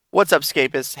What's up,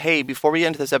 Scapists? Hey, before we get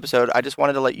into this episode, I just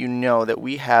wanted to let you know that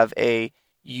we have a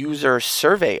user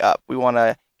survey up. We want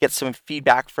to get some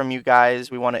feedback from you guys.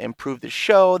 We want to improve the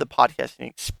show, the podcasting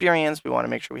experience. We want to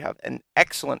make sure we have an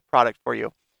excellent product for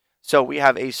you. So we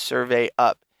have a survey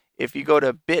up. If you go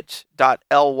to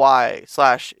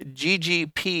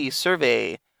bit.ly/GGP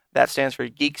survey, that stands for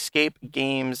Geekscape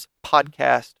Games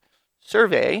Podcast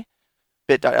Survey,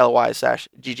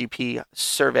 bit.ly/GGP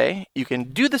survey. You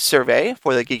can do the survey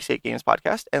for the Geekscape Games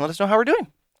Podcast and let us know how we're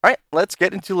doing. All right, let's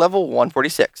get into level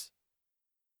 146.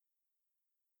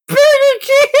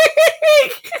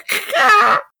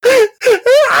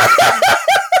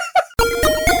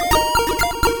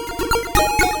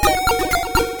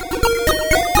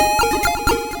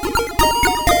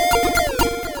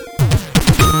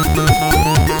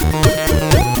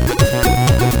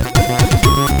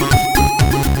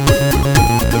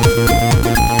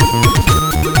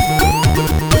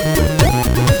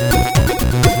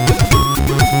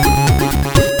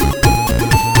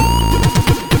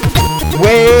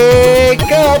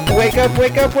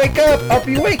 Wake up, up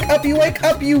you wake, up you wake,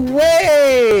 up you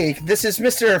wake! This is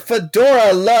Mr.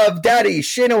 Fedora Love Daddy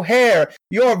Shane O'Hare,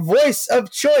 your voice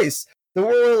of choice, the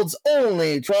world's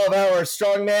only 12-hour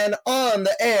strongman on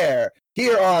the air,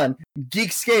 here on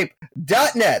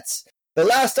Geekscape.net. The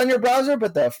last on your browser,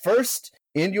 but the first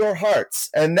in your hearts.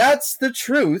 And that's the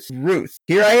truth, Ruth.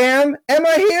 Here I am. Am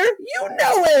I here? You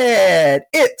know it!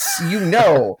 It's, you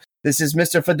know. This is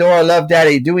Mr. Fedora Love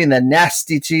Daddy doing the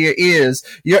nasty to your ears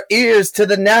to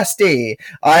the nasty.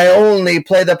 I only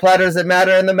play the platters that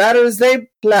matter, and the matters they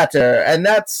platter, and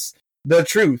that's the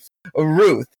truth.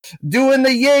 Ruth, doing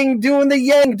the yang, doing the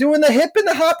yang, doing the hip and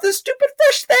the hop, the stupid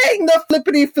fresh thing, the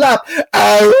flippity flop.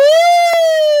 Ow!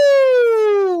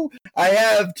 I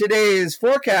have today's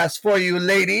forecast for you,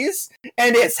 ladies,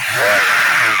 and it's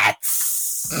hot.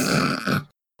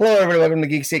 Hello, everybody. Welcome to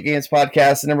the Geekscape Games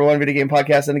Podcast, the number one video game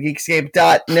podcast on the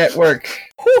Geekscape.network.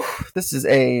 Whew, this is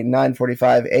a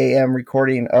 9:45 a.m.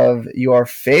 recording of your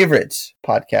favorite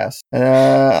podcast.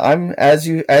 I'm, as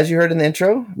you heard in the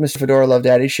intro, Mr. Fedora Love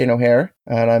Daddy, Shane O'Hare,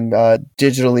 and I'm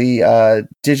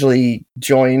digitally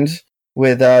joined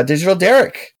with Digital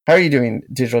Derek. How are you doing,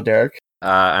 Digital Derek?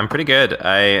 I'm pretty good.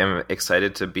 I am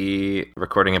excited to be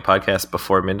recording a podcast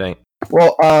before midnight.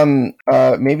 Well,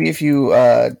 maybe if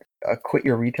you quit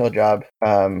your retail job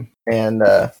and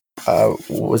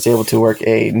was able to work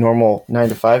a normal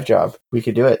 9-to-5 job, we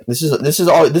could do it. This is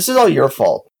all your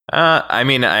fault. I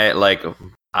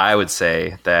would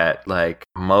say that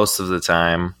most of the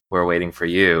time we're waiting for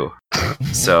you.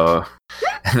 So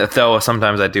though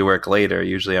sometimes I do work later,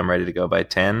 usually I'm ready to go by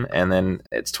 10, and then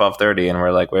it's 12:30 and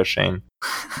we're like, where's Shane?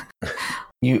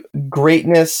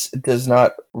 Greatness does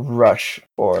not rush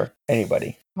for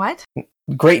anybody. What?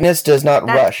 Greatness does not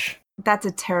rush. That's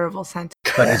a terrible sentence.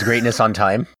 But is greatness on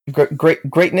time?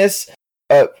 Greatness.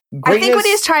 I think what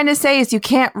he's trying to say is you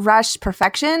can't rush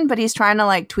perfection, but he's trying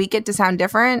to tweak it to sound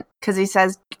different because he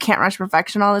says you can't rush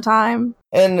perfection all the time.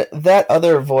 And that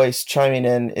other voice chiming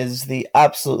in is the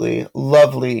absolutely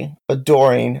lovely,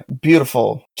 adoring,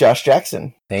 beautiful Josh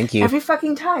Jackson. Thank you. Every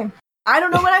fucking time. I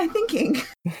don't know what I'm thinking.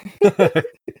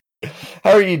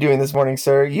 How are you doing this morning,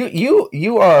 sir?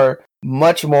 You are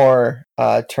much more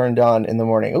turned on in the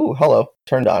morning. Ooh, hello,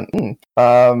 turned on.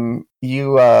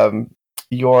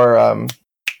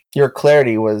 Your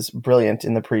clarity was brilliant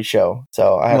in the pre-show.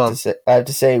 So I have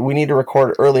to say we need to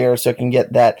record earlier so I can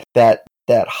get that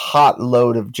hot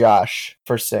load of Josh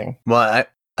first thing. Well,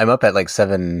 I'm up at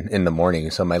 7 in the morning,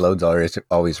 so my load's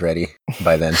always ready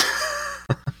by then.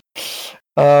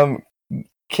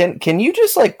 Can you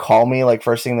just call me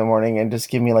first thing in the morning and just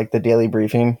give me the daily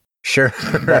briefing? Sure.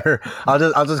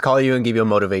 I'll just call you and give you a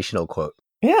motivational quote.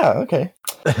 Yeah, okay.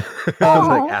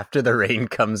 After the rain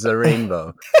comes the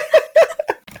rainbow.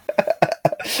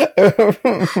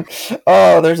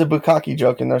 Oh, there's a bukkake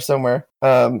joke in there somewhere.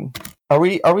 Are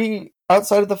we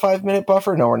outside of the 5-minute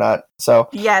buffer? No, we're not. So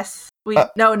yes.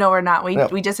 No, we're not. We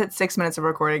just hit 6 minutes of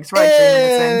recording, so we're 3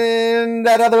 minutes in. And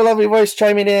that other lovely voice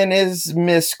chiming in is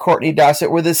Miss Courtney Dossett,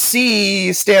 where the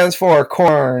C stands for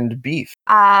corned beef.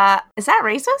 Is that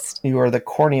racist? You are the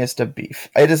corniest of beef.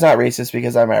 It is not racist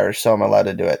because I'm Irish, so I'm allowed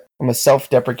to do it. I'm a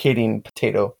self-deprecating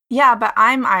potato. Yeah, but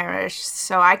I'm Irish,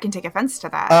 so I can take offense to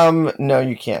that. No,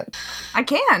 you can't. I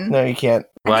can. No, you can't.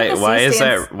 Why is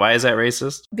that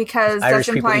racist? Because Irish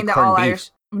that's implying that all Irish.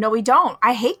 No, we don't.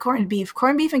 I hate corned beef.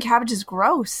 Corned beef and cabbage is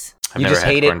gross. You just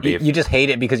hate it. You just hate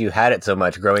it because you had it so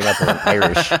much growing up as an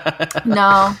Irish.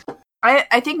 No,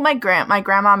 I think my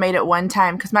grandma made it one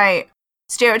time because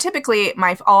stereotypically,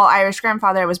 my all Irish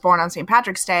grandfather was born on St.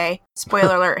 Patrick's Day.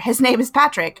 Spoiler alert, his name is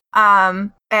Patrick.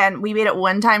 And we made it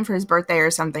one time for his birthday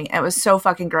or something. It was so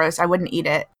fucking gross. I wouldn't eat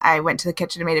it. I went to the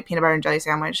kitchen and made a peanut butter and jelly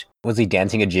sandwich. Was he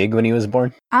dancing a jig when he was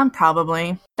born?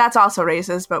 Probably. That's also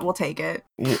racist, but we'll take it.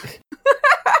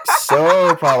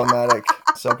 So problematic.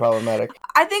 So problematic.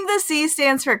 I think the C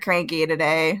stands for cranky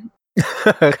today.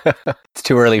 It's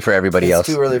too early for everybody else.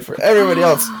 It's too early for everybody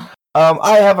else.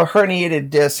 I have a herniated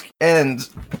disc, and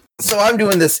so I'm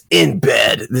doing this in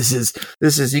bed. This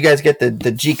is you guys get the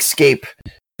Geekscape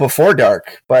before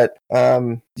dark, but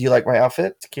do you like my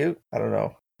outfit? It's cute. I don't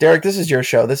know. Derek, this is your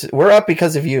show. We're up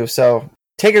because of you, so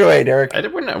take it away, Derek.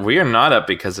 We are not up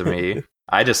because of me.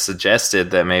 I just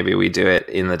suggested that maybe we do it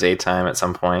in the daytime at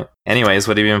some point. Anyways,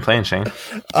 what have you been playing, Shane?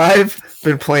 I've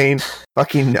been playing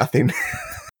fucking nothing.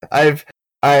 I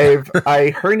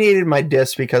herniated my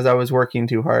disc because I was working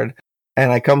too hard,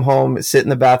 and I come home, sit in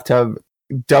the bathtub,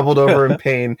 doubled over in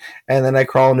pain, and then I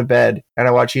crawl into bed and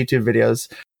I watch YouTube videos.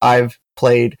 I've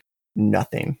played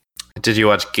nothing. Did you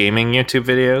watch gaming YouTube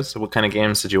videos? What kind of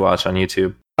games did you watch on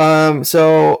YouTube?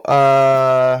 Actually,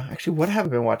 what have I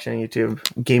been watching on YouTube,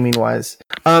 gaming wise?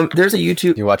 There's a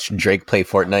YouTube. You watched Drake play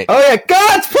Fortnite. Oh yeah,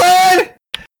 God's plan.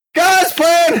 God's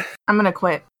plan. I'm gonna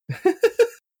quit.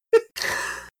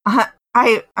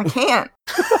 I can't.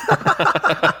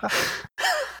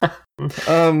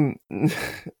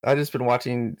 I just been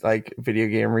watching like video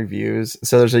game reviews.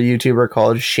 So there's a YouTuber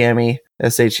called Shammy,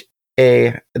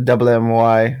 SHAMMY,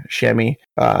 Shammy,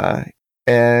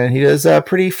 and he does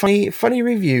pretty funny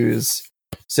reviews.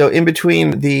 So in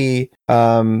between the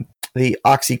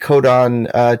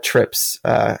oxycodone trips,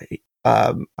 I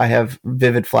have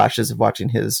vivid flashes of watching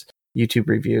his YouTube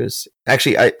reviews.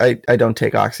 Actually, I don't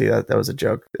take oxy. That was a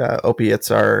joke.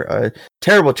 Opiates are a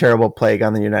terrible plague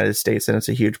on the United States, and it's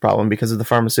a huge problem because of the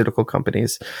pharmaceutical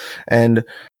companies. And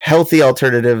healthy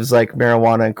alternatives like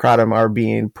marijuana and kratom are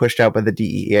being pushed out by the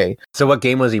DEA. So what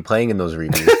game was he playing in those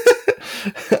reviews?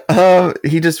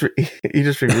 He just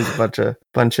reviews a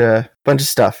bunch of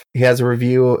stuff. He has a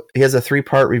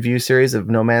 3-part review series of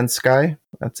No Man's Sky.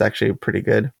 That's actually pretty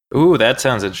good. Ooh, that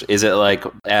sounds is it like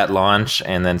at launch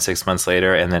and then 6 months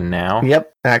later and then now?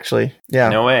 Yep, actually. Yeah.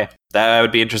 No way. That I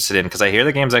would be interested in because I hear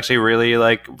the game's actually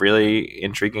really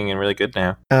intriguing and really good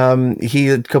now.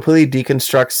 He completely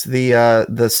deconstructs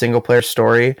the single player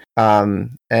story.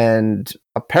 And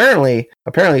apparently,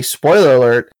 spoiler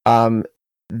alert,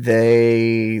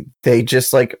 they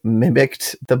just like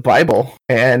mimicked the Bible,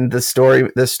 and the story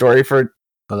for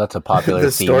well, that's a popular the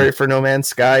theme. story for No Man's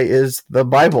Sky is the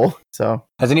Bible. So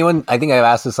has anyone? I think I've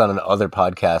asked this on another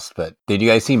podcast, but did you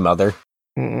guys see Mother?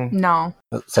 Mm-mm. No.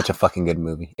 Such a fucking good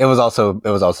movie. It was also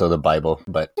the Bible,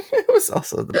 but it was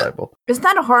also the Bible. Isn't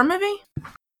that a horror movie?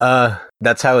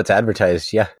 That's how it's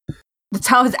advertised. Yeah. That's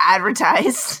how it's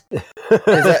advertised.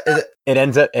 It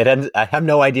ends. I have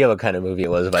no idea what kind of movie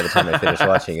it was by the time I finished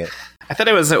watching it. I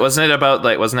thought wasn't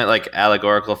it like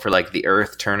allegorical for like the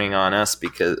earth turning on us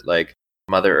because like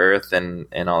Mother Earth and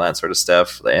all that sort of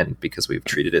stuff, and because we've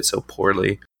treated it so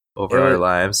poorly over our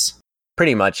lives.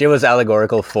 Pretty much. It was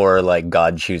allegorical for like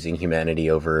God choosing humanity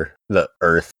over the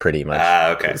earth, pretty much.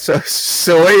 Okay. So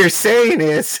what you're saying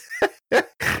is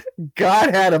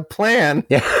God had a plan.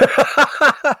 Yeah.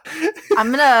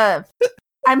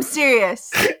 I'm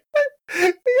serious.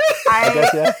 I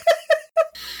guess, yeah.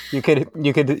 You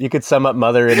could sum up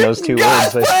Mother in those two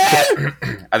words. But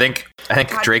I think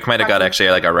Drake might have got actually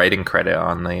like a writing credit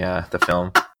on the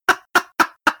film.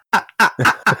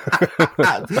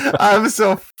 I'm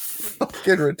so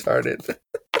fucking retarded.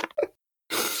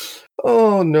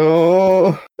 Oh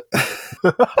no.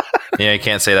 Yeah, you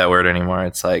can't say that word anymore.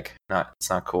 It's like it's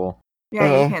not cool.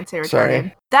 Yeah, you can't say retarded.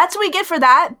 Sorry. That's what we get for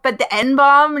that. But the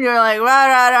N-bomb, you're like, rah,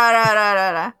 rah, rah, rah, rah,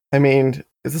 rah, rah. I mean,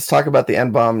 let's talk about the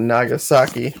N-bomb.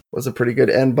 Nagasaki was a pretty good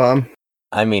N-bomb.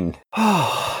 I mean,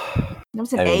 It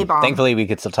was an A-bomb. Thankfully, we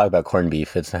could still talk about corned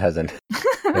beef. We haven't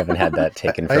had that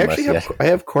taken from us yet. I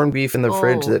have corned beef in the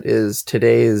fridge that is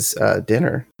today's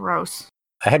dinner. Gross.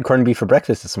 I had corned beef for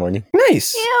breakfast this morning.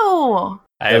 Nice. Ew.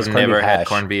 I have never had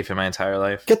corned beef in my entire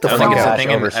life. Get the I don't fuck think it's out. a thing.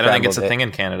 I don't think it's a thing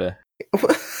in Canada.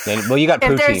 Well, you got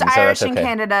If poutine, there's so Irish that's in okay.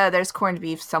 Canada, there's corned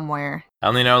beef somewhere. I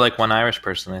only know like one Irish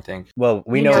person. I think. Well,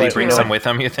 we You know know Did he what, bring some with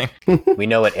him? You think? we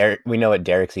know what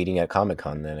Derek's eating at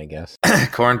Comic-Con. Then I guess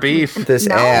Corned beef. This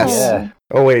No. ass. Yeah.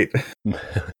 Oh wait.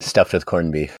 stuffed with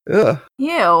corned beef. Ugh.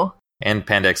 Ew. And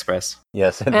Panda Express.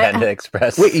 Yes, and Panda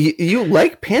Express. Wait, you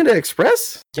like Panda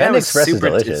Express? Panda it was Express is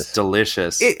delicious. It's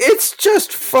delicious. It's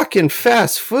just fucking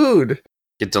fast food.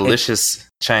 Get delicious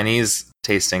Chinese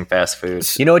tasting fast food.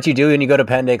 You know what you do when you go to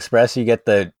Panda Express? You get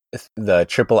the the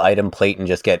triple item plate and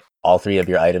just get all 3 of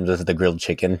your items as the grilled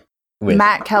chicken with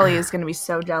Matt Kelly is going to be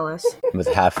so jealous. with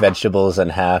half vegetables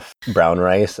and half brown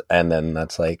rice, and then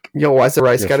that's like Yo, why's the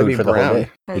rice your gotta food be for the whole brown? day.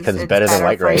 Because it's better than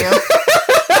white for rice. you.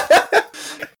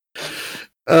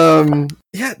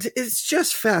 Yeah, it's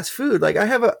just fast food. Like I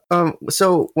have a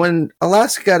so when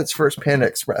Alaska got its first Panda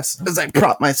Express, as I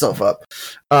prop myself up,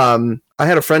 I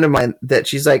had a friend of mine that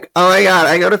she's like, oh my god,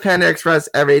 I go to Panda Express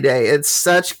every day. It's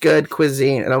such good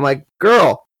cuisine. And I'm like,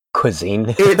 girl,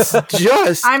 Cuisine. it's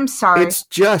just I'm sorry. it's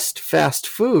just fast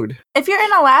food. If you're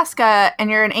in Alaska and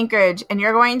you're in Anchorage and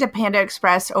you're going to Panda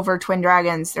Express over Twin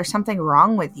Dragons, there's something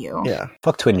wrong with you. Yeah.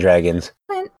 Fuck Twin Dragons.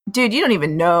 Dude, you don't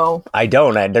even know. I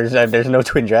don't. There's no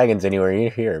Twin Dragons anywhere near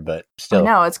here, but still.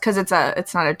 No, it's because it's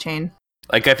not a chain.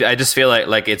 Like I just feel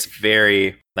like it's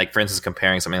very like, for instance,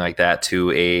 comparing something like that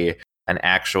to an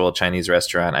actual Chinese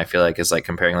restaurant, I feel like is like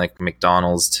comparing like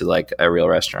McDonald's to like a real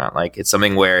restaurant. Like it's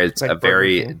something where it's Like a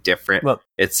very Burger King. different. Well-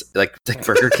 It's like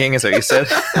Burger King is what you said.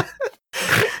 I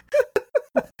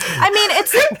mean,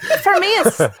 it's for me.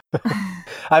 It's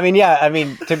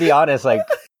to be honest, like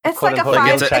it's like a quote-unquote five.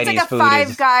 real It's like Chinese a food Five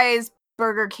is- Guys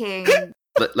Burger King.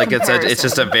 Like it's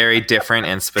just a very different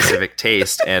and specific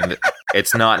taste, and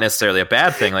it's not necessarily a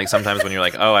bad thing. Like sometimes when you're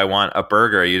like, oh, I want a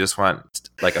burger, you just want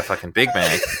like a fucking Big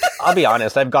Mac. I'll be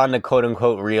honest, I've gone to quote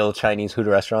unquote real Chinese food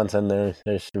restaurants, and there's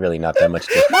really not that much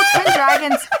difference. Well, Twin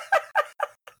Dragons.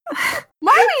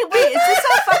 Why are we? Wait, is this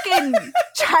a fucking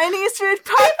Chinese food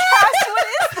podcast? What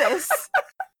is this?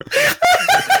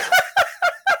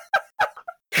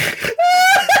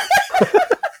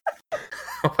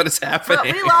 What is Well,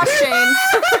 happening? we lost Shane.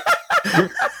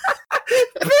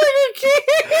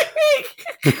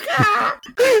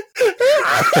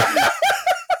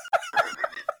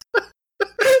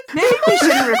 Maybe we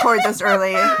shouldn't record this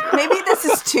early. Maybe this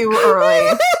is too early.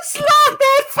 It's not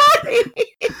that funny.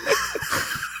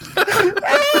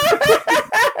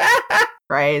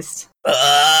 Christ.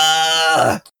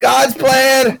 God's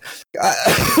plan.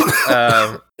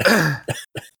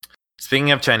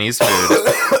 Speaking of Chinese food,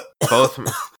 both.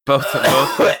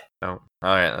 Oh, all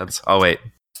right. I'll wait.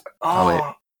 I'll wait.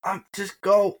 Just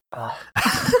go.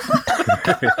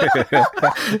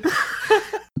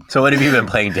 So what have you been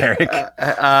playing, Derek?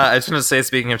 I just want to say,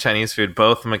 speaking of Chinese food,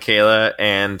 both Michaela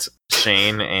and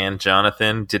Shane and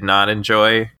Jonathan did not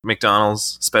enjoy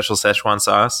McDonald's special Szechuan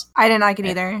sauce. I didn't like it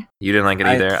either. You didn't like it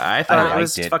either. I thought it liked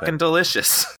was it, fucking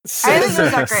delicious. I didn't think it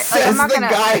was that great. Like, Says I'm not the gonna.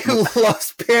 guy who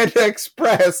loves Panda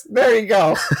Express. There you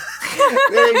go.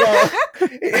 There you go.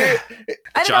 I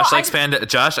don't Josh know, likes Panda.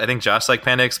 Josh, I think Josh liked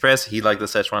Panda Express. He liked the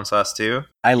Szechuan sauce too.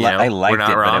 I You know, liked we're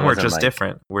not it, but wrong. it We're wasn't just like-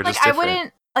 different. We're Like just I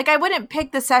different. wouldn't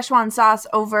pick the Szechuan sauce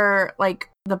over like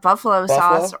the buffalo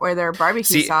sauce or their barbecue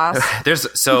See, sauce.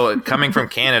 coming from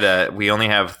Canada, we only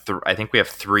have I think we have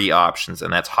 3 options,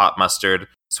 and that's hot mustard,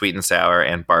 sweet and sour,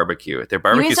 and barbecue. Their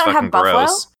barbecue's don't have fucking buffalo?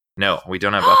 gross. No, we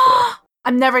don't have buffalo.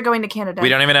 I'm never going to Canada. We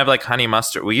don't even have like honey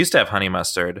mustard. We used to have honey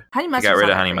mustard. Honey We mustard. got rid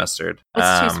of honey mustard.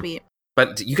 It's too sweet.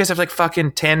 But you guys have like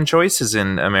fucking 10 choices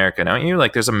in America, don't you?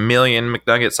 Like there's a million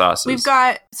McNugget sauces. We've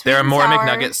got sweet There are and more sour.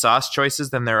 McNugget sauce choices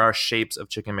than there are shapes of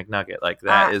chicken McNugget. Like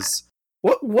that is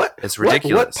What? It's What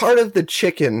ridiculous. part of the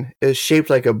chicken is shaped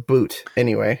like a boot?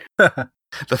 Anyway, the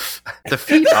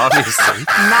feet, obviously. 9.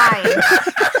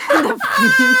 The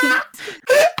feet.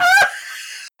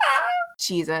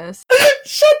 Jesus.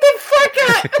 shut the fuck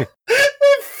up.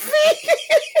 The feet.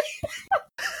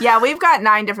 Yeah, we've got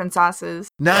 9 different sauces.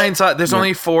 9 sauce. There's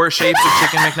only 4 shapes of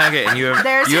chicken McNugget, and you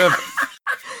have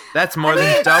that's more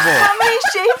than double. How many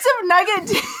shapes of nugget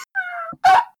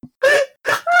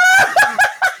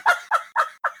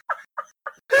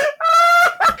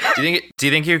Do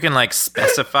you think you can like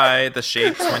specify the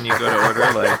shapes when you go to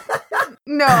order?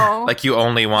 No. Like you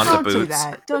only want Don't the do boots.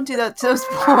 that. Don't do that to those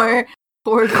poor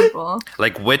people.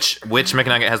 Like which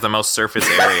McNugget has the most surface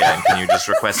area? And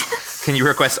can you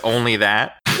request only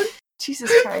that?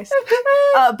 Jesus Christ.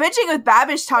 Bitching with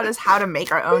Babish taught us how to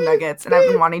make our own nuggets, and I've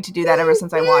been wanting to do that ever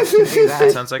since I watched him do That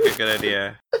that. sounds like a good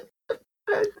idea.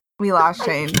 We lost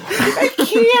Shane. I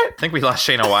can't. I think we lost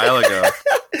Shane a while ago.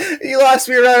 You lost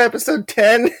me around episode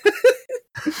 10.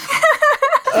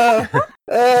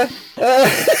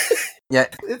 Yeah.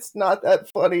 It's not that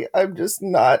funny. I'm just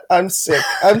not. I'm sick.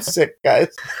 I'm sick, guys.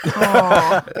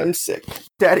 Oh. I'm sick.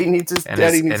 Daddy needs his. And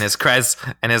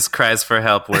his cries for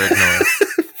help were ignored.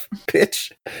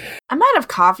 bitch. I'm out of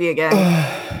coffee again.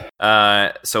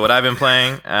 So what I've been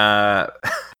playing now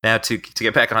to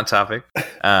get back on topic,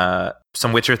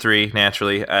 some Witcher 3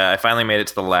 naturally. I finally made it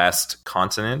to the last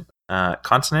continent.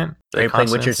 continent. Are you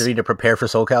playing Witcher 3 to prepare for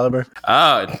Soul Calibur?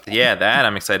 Oh, yeah, that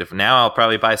I'm excited for. Now I'll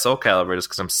probably buy Soul Calibur just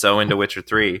because I'm so into Witcher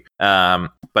 3.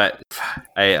 But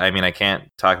I mean, I can't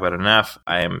talk about it enough.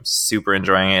 I am super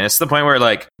enjoying it. And it's to the point where,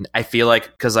 like, I feel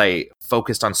like because I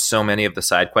focused on so many of the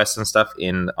side quests and stuff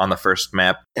on the first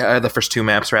map, the first two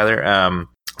maps, rather,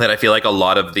 that I feel like a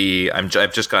lot of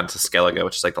I've just gotten to Skellige,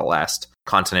 which is like the last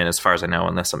continent as far as I know,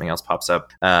 unless something else pops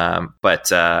up.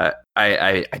 But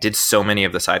I did so many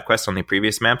of the side quests on the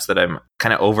previous maps that I'm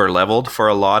kind of over leveled for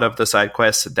a lot of the side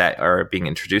quests that are being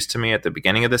introduced to me at the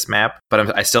beginning of this map.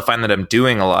 But I still find that I'm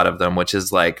doing a lot of them, which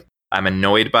is like I'm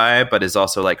annoyed by, but is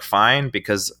also like fine,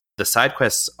 because the side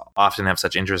quests often have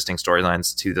such interesting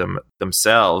storylines to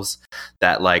themselves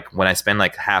that, like, when I spend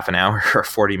like half an hour or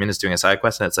 40 minutes doing a side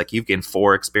quest and it's like you've gained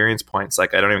 4 experience points,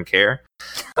 like I don't even care.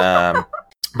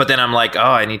 But then I'm like, oh,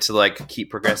 I need to like keep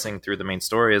progressing through the main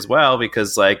story as well,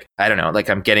 because like, I don't know, like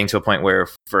I'm getting to a point where,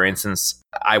 for instance,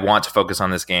 I want to focus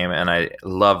on this game and I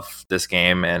love this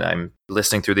game and I'm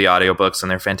listening through the audiobooks and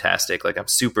they're fantastic. Like I'm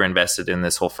super invested in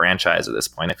this whole franchise at this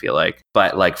point, I feel like.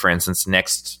 But like, for instance,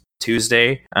 next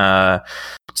Tuesday,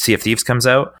 Sea of Thieves comes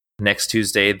out. Next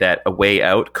Tuesday, that A Way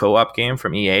Out co-op game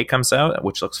from EA comes out,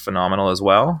 which looks phenomenal as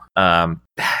well. And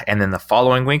then the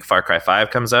following week, Far Cry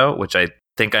 5 comes out, which I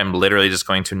think I'm literally just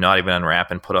going to not even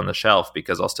unwrap and put on the shelf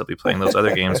because I'll still be playing those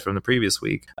other games from the previous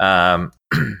week.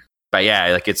 But yeah,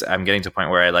 like I'm getting to a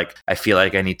point where I feel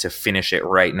like I need to finish it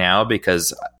right now,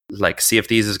 because like Sea of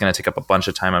Thieves is going to take up a bunch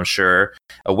of time, I'm sure.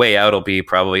 A Way Out will be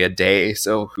probably a day,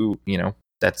 so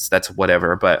that's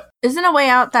whatever. But isn't A Way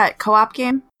Out that co-op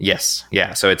game? Yes,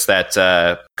 yeah. So it's that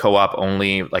co-op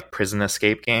only like prison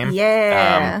escape game.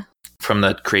 Yeah. From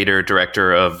the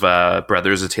creator-director of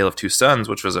Brothers: A Tale of Two Sons,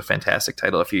 which was a fantastic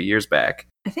title a few years back.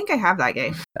 I think I have that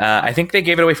game. I think they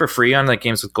gave it away for free on like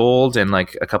Games with Gold and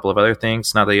like a couple of other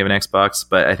things. Not that you have an Xbox,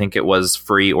 but I think it was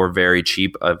free or very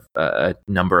cheap a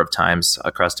number of times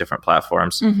across different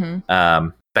platforms. Mm-hmm.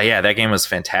 But yeah, that game was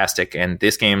fantastic. And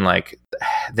this game, like,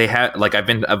 they have, like, I've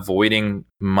been avoiding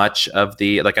much of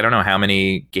the, like, I don't know how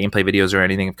many gameplay videos or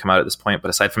anything have come out at this point, but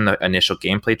aside from the initial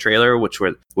gameplay trailer, which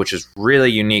is really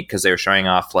unique because they were showing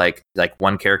off like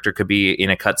one character could be in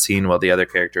a cutscene while the other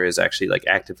character is actually like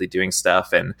actively doing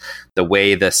stuff, and the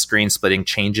way the screen splitting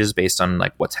changes based on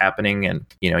like what's happening, and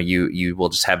you will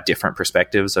just have different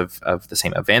perspectives of the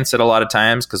same events at a lot of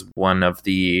times, because one of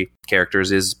the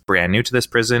characters is brand new to this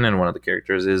prison and one of the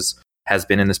characters has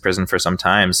been in this prison for some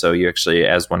time. So you actually,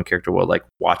 as one character, will like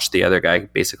watch the other guy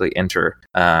basically enter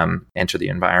the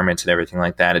environment and everything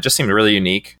like that. It just seemed really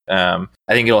unique. I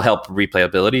think it'll help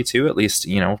replayability too. At least,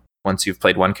 once you've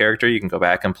played one character, you can go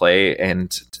back and play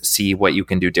and see what you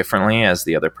can do differently as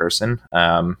the other person.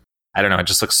 I don't know. It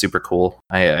just looks super cool.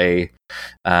 I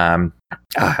can't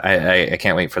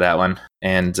wait for that one.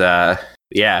 And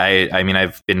yeah, I mean,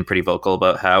 I've been pretty vocal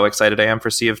about how excited I am for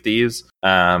Sea of Thieves.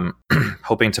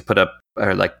 Hoping to put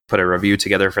a review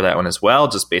together for that one as well,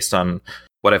 just based on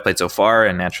what I've played so far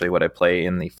and naturally what I play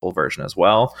in the full version as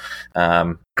well.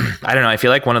 I don't know. I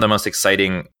feel like one of the most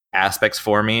exciting aspects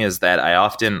for me is that I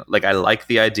often I like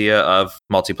the idea of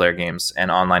multiplayer games and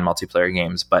online multiplayer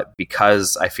games, but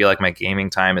because I feel like my gaming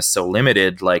time is so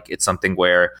limited, like it's something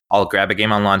where I'll grab a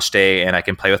game on launch day and I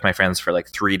can play with my friends for like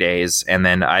 3 days, and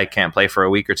then I can't play for a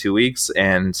week or 2 weeks,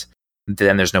 and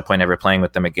then there's no point ever playing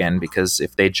with them again, because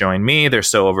if they join me, they're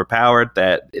so overpowered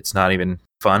that it's not even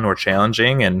fun or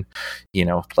challenging. And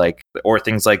or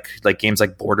things like games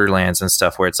like Borderlands and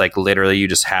stuff, where it's like literally you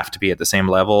just have to be at the same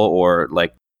level, or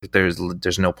like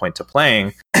there's no point to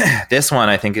playing. This one,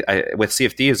 I think, with Sea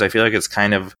of Thieves, I feel like it's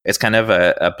kind of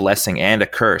a blessing and a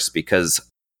curse, because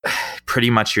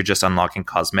pretty much you're just unlocking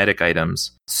cosmetic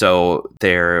items. So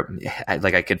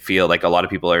I could feel like a lot of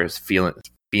people are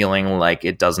feeling like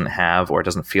it doesn't have, or it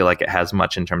doesn't feel like it has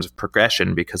much in terms of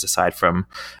progression, because aside from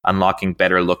unlocking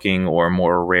better looking or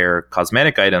more rare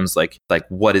cosmetic items, like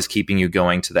what is keeping you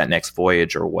going to that next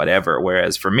voyage or whatever.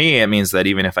 Whereas for me, it means that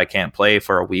even if I can't play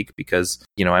for a week because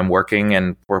I'm working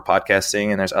and we're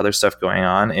podcasting and there's other stuff going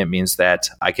on, it means that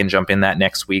I can jump in that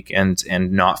next week and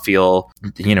not feel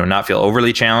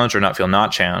overly challenged or not feel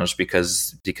not challenged,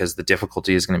 because the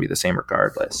difficulty is going to be the same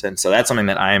regardless. And so that's something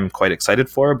that I'm quite excited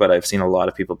for, but I've seen a lot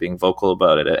of people being vocal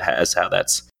about it as how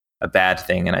that's a bad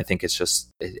thing, and I think it's just,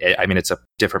 I mean, it's a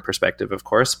different perspective, of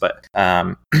course, but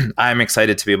I'm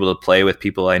excited to be able to play with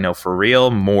people I know for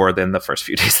real more than the first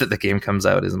few days that the game comes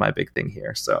out is my big thing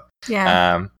here. So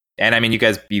yeah. And I mean, you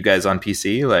guys on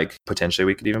PC, like potentially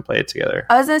we could even play it together.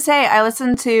 I was gonna say, I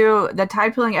listened to the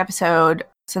tide pooling episode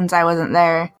since I wasn't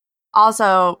there.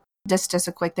 Also, just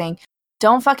a quick thing: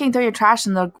 don't fucking throw your trash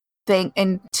in the thing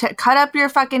and cut up your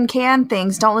fucking can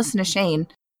things. Don't listen to Shane.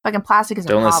 Fucking plastic is a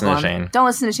problem. Don't listen to Shane. Don't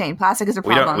listen to Shane. Plastic is a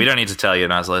problem. We don't need to tell you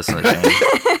not to listen to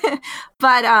Shane.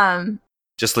 But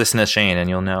just listen to Shane and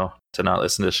you'll know to not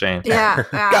listen to Shane. yeah.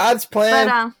 God's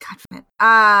plan.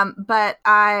 But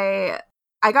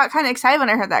I got kind of excited when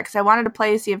I heard that because I wanted to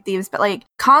play Sea of Thieves, but like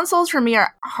consoles for me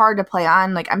are hard to play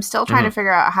on. Like I'm still trying to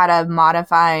figure out how to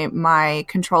modify my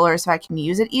controller so I can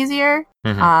use it easier.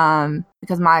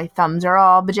 Because my thumbs are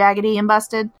all bajaggedy and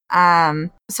busted.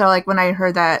 So like when I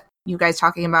heard that you guys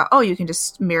talking about, oh, you can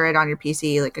just mirror it on your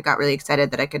PC, like I got really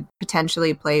excited that I could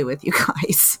potentially play with you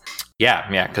guys.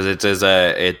 Yeah, because it is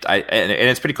and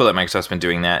it's pretty cool that Microsoft's been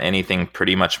doing that.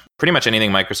 Pretty much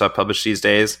anything Microsoft published these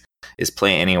days is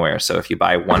play anywhere. So if you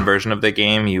buy one version of the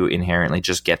game, you inherently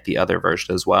just get the other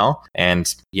version as well.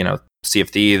 And Sea of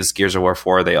Thieves, Gears of War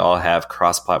 4, they all have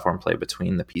cross-platform play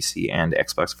between the PC and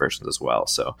Xbox versions as well.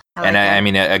 So, I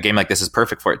mean, a game like this is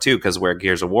perfect for it too, because where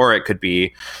Gears of War,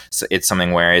 it's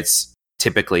something where it's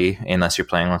typically, unless you're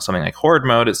playing something like Horde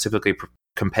mode, it's typically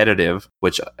competitive,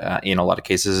 which in a lot of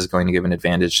cases is going to give an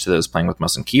advantage to those playing with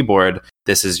mouse and keyboard.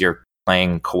 This is you're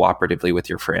playing cooperatively with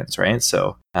your friends, right?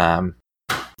 So, it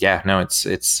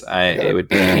would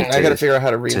be neat I got to figure out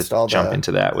how to reinstall jump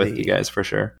into that with you guys for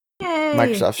sure. Yay.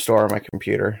 Microsoft Store on my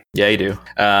computer. Yeah, you do.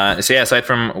 Aside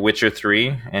from Witcher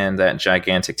 3 and that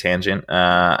gigantic tangent,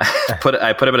 I put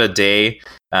about a day.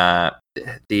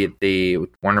 The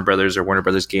Warner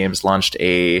Brothers Games launched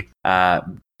a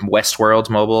Westworld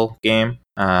mobile game.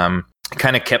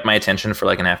 Kind of kept my attention for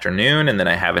like an afternoon, and then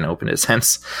I haven't opened it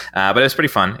since. But it was pretty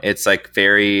fun. It's like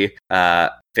very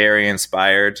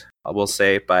inspired, I will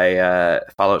say, by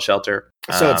Fallout Shelter.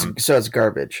 So it's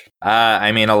garbage.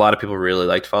 I mean, a lot of people really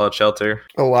liked Fallout Shelter.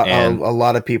 A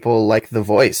lot of people like the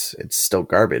voice. It's still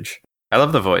garbage. I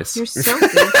love the voice. You're so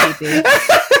goofy, dude.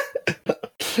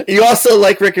 You also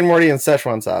like Rick and Morty and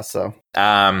Szechuan sauce, so.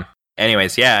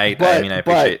 Anyways, yeah, I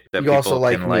appreciate that you people also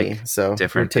like can me, like so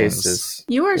different your taste things.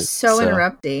 You are so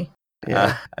interrupty.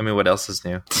 Yeah. I mean, what else is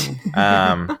new?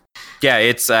 Yeah,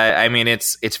 it's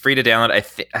free to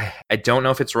download. I don't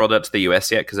know if it's rolled out to the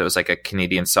US yet because it was like a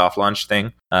Canadian soft launch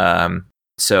thing.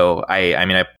 So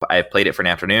I played it for an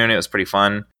afternoon. It was pretty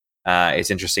fun.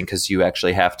 It's interesting because you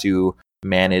actually have to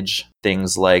manage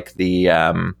things like the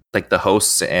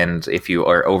hosts, and if you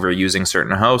are overusing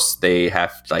certain hosts,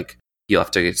 you'll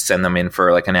have to send them in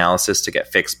for like analysis to get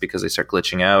fixed because they start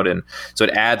glitching out. And so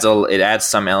it adds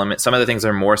some elements. Some of the things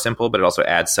are more simple, but it also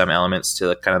adds some elements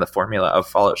to kind of the formula of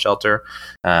Fallout Shelter.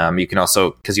 You can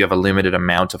also, because you have a limited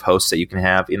amount of hosts that you can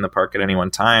have in the park at any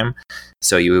one time.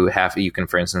 So you can,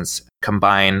 for instance,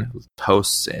 combine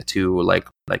hosts to like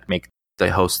make the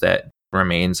host that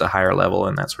remains a higher level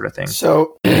and that sort of thing.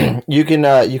 So you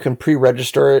can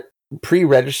pre-register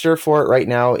for it right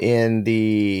now in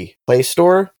the Play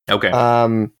Store. Okay.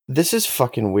 This is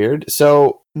fucking weird.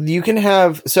 So you can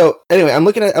have. So anyway, I'm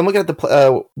looking at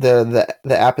the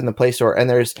app in the Play Store, and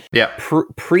there's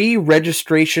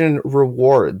pre-registration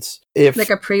rewards. If like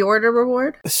a pre-order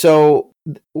reward. So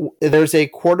there's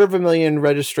 250,000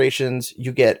 registrations.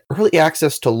 You get early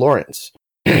access to Lawrence.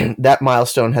 That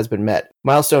milestone has been met.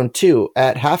 Milestone 2,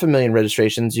 at 500,000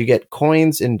 registrations, you get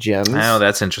coins and gems. Oh,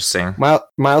 that's interesting.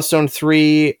 Milestone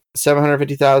 3,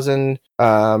 750,000.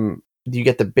 You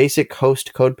get the basic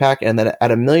host code pack, and then at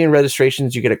 1 million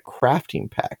registrations, you get a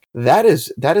crafting pack. That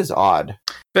is odd.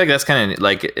 I feel like that's kind of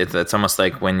like it's almost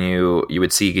like when you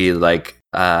would see like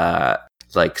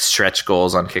stretch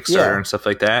goals on Kickstarter and stuff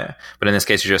like that. But in this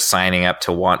case, you're just signing up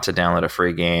to want to download a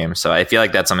free game. So I feel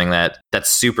like that's something that's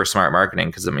super smart marketing,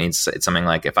 because it means it's something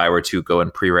like if I were to go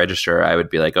and pre-register, I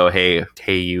would be like, oh, hey,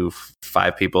 you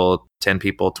 5 people, 10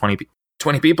 people, 20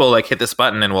 people, like hit this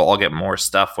button and we'll all get more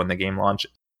stuff when the game launches.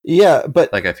 Yeah,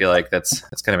 but like I feel like that's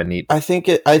kind of a neat. I think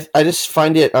I just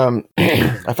find it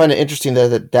I find it interesting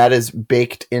that is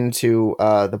baked into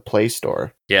the Play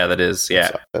Store. Yeah, that is. Yeah,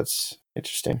 so that's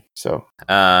interesting. So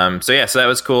so that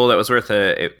was cool. That was worth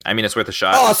it's worth a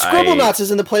shot. Oh, Scribblenauts is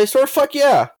in the Play Store. Fuck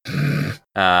yeah.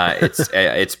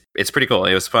 It's pretty cool.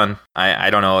 It was fun.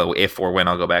 I don't know if or when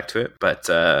I'll go back to it, but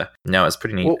no, it's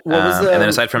pretty neat. What was and then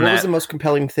aside from what was the most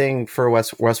compelling thing for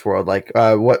Westworld? Like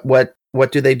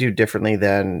what do they do differently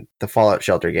than the Fallout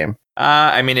Shelter game?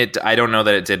 I don't know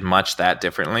that it did much that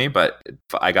differently, but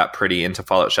I got pretty into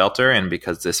Fallout Shelter, and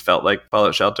because this felt like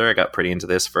Fallout Shelter, I got pretty into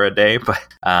this for a day.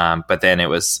 But then it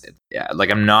was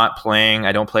like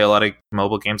I don't play a lot of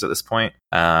mobile games at this point.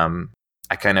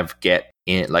 I kind of get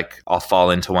I'll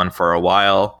fall into one for a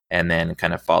while and then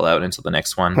kind of fall out into the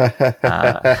next one.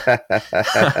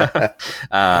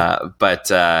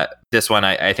 But this one,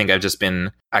 I think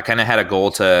I kind of had a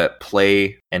goal to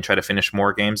play and try to finish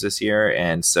more games this year.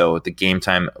 And so the game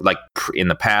time, like in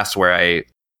the past where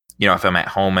if I'm at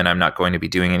home and I'm not going to be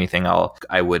doing anything,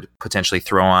 I would potentially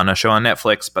throw on a show on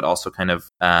Netflix, but also kind of,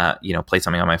 play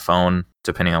something on my phone,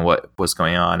 depending on what was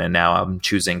going on. And now I'm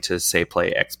choosing to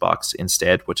play Xbox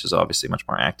instead, which is obviously much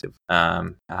more active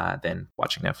than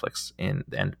watching Netflix and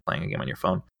playing a game on your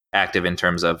phone. Active in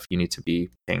terms of you need to be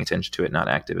paying attention to it, not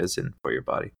active as in for your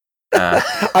body.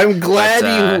 I'm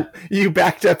glad you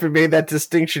backed up and made that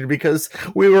distinction because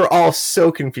we were all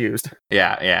so confused.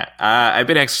 Yeah. I've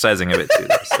been exercising a bit too,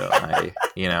 so I'm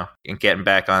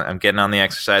getting on the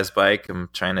exercise bike. I'm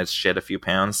trying to shed a few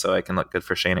pounds so I can look good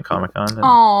for Shane at Comic-Con.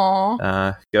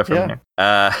 Go from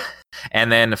there.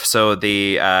 And then, so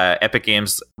the Epic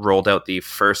Games rolled out the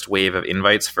first wave of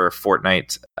invites for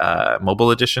Fortnite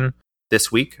Mobile Edition this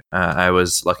week. I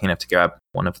was lucky enough to grab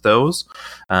one of those,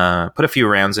 put a few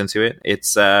rounds into it.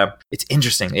 It's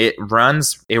interesting. It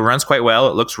runs quite well.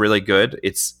 It looks really good.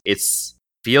 It's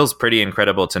feels pretty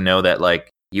incredible to know that like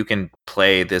you can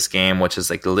play this game, which is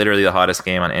like literally the hottest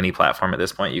game on any platform at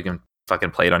this point. You can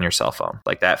fucking play it on your cell phone.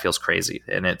 Like that feels crazy.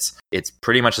 And it's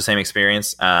pretty much the same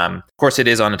experience. Of course it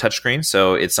is on a touchscreen,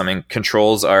 so it's something,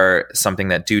 controls are something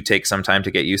that do take some time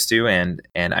to get used to, and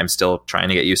I'm still trying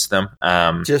to get used to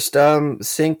them. Just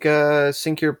sync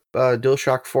your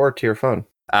DualShock 4 to your phone.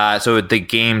 So the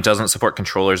game doesn't support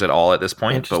controllers at all at this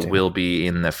point, but will be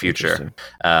in the future.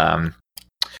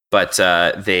 But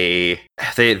the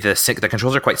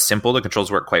controls are quite simple. The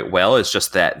controls work quite well. It's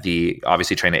just that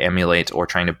obviously trying to emulate or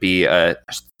trying to be a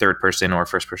third person or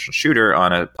first person shooter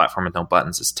on a platform with no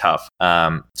buttons is tough.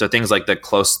 So things like the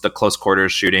close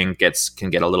quarters shooting can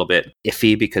get a little bit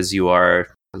iffy because you are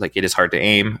like, it is hard to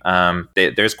aim.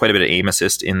 There's quite a bit of aim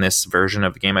assist in this version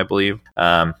of the game, I believe.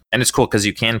 And it's cool because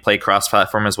you can play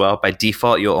cross-platform as well. By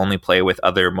default, you'll only play with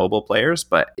other mobile players,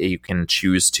 but you can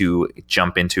choose to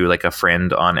jump into like a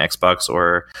friend on Xbox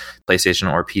or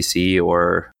PlayStation or PC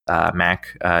or Mac.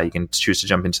 You can choose to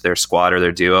jump into their squad or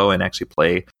their duo and actually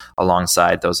play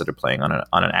alongside those that are playing on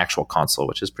an actual console,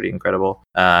 which is pretty incredible.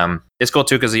 It's cool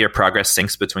too because your progress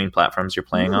syncs between platforms you're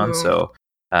playing on. So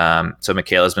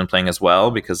Michaela's been playing as well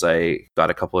because I got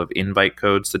a couple of invite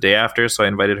codes the day after, so I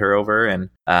invited her over, and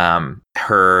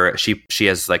she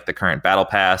has like the current battle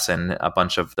pass and a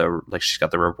bunch of she's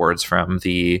got the rewards from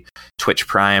the Twitch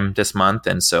Prime this month,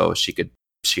 and so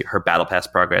her battle pass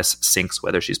progress syncs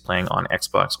whether she's playing on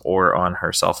Xbox or on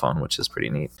her cell phone, which is pretty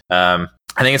neat.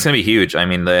 I think it's going to be huge. I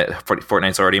mean, the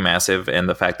Fortnite's already massive, and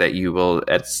the fact that you will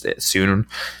soon,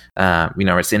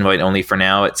 it's invite only for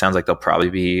now. It sounds like they'll probably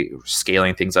be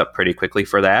scaling things up pretty quickly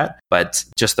for that. But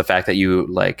just the fact that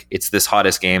it's this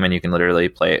hottest game and you can literally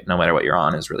play it no matter what you're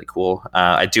on is really cool.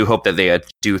 I do hope that they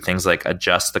do things like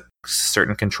adjust the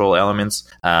certain control elements.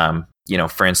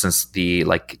 For instance,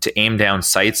 to aim down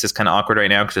sights is kind of awkward right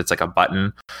now because it's like a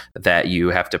button that you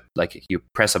have to you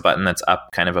press a button that's up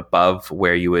kind of above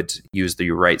where you would use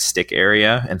the right stick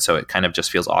area, and so it kind of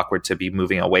just feels awkward to be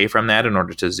moving away from that in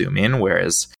order to zoom in.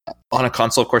 Whereas on a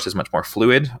console, of course, is much more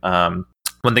fluid. One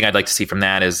thing I'd like to see from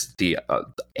that is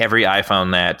every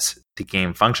iPhone that the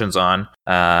game functions on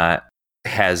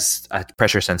has a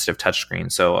pressure sensitive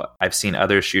touchscreen. So I've seen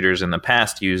other shooters in the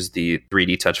past use the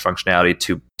 3D touch functionality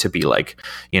to be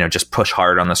just push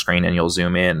hard on the screen and you'll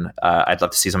zoom in. I'd love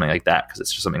to see something like that because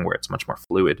it's just something where it's much more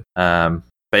fluid.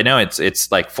 But no,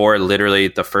 it's like for literally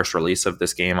the first release of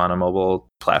this game on a mobile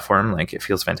platform, like it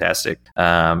feels fantastic.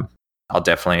 I'll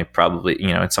definitely probably,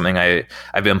 it's something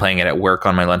I've been playing it at work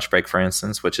on my lunch break, for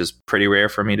instance, which is pretty rare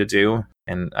for me to do.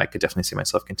 And I could definitely see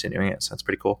myself continuing it. So that's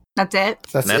pretty cool. That's it.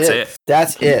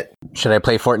 That's it. Should I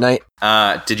play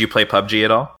Fortnite? Did you play PUBG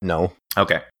at all? No.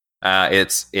 Okay. I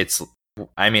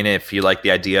mean, if you like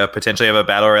the idea potentially of a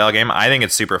battle royale game, I think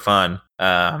it's super fun.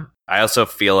 I also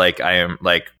feel like I am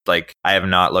like I have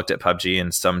not looked at PUBG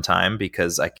in some time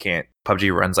because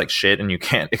PUBG runs like shit and you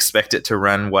can't expect it to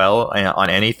run well on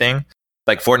anything.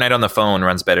 Like Fortnite on the phone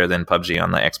runs better than PUBG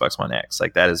on the Xbox One X.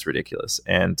 Like that is ridiculous.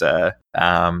 And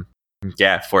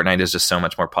Fortnite is just so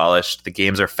much more polished. The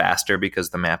games are faster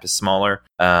because the map is smaller.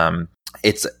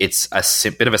 It's a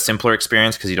bit of a simpler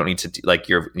experience because you don't need to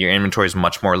your inventory is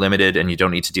much more limited and you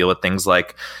don't need to deal with things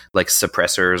like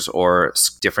suppressors or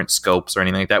different scopes or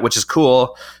anything like that, which is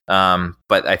cool.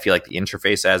 But I feel like the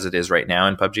interface as it is right now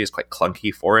in PUBG is quite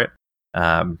clunky for it.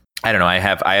 I don't know. I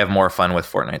have more fun with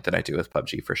Fortnite than I do with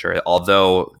PUBG for sure.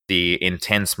 Although the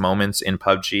intense moments in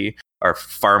PUBG are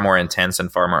far more intense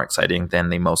and far more exciting than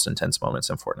the most intense moments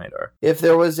in Fortnite are. If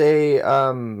there was a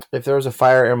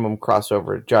Fire Emblem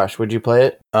crossover, Josh, would you play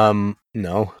it?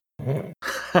 No.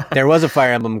 There was a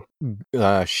Fire Emblem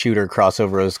shooter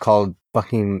crossover. It was called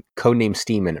fucking Codename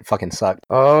Steam, and it fucking sucked.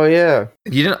 Oh yeah.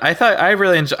 You didn't? I thought I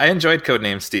enjoyed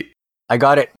Codename Steam. I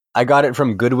got it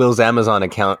from Goodwill's Amazon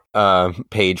account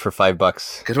page for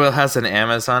 $5. Goodwill has an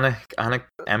Amazon account.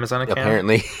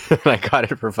 Apparently, I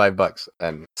got it for $5.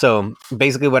 And so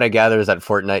basically, what I gather is that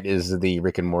Fortnite is the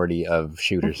Rick and Morty of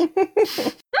shooters.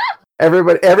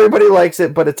 Everybody likes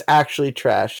it, but it's actually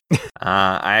trash.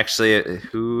 I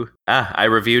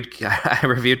reviewed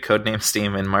Codename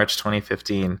Steam in March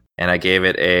 2015, and I gave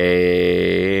it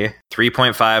a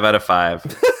 3.5 out of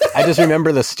 5. I just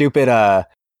remember the stupid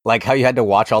like how you had to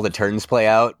watch all the turns play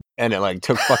out, and it like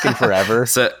took fucking forever.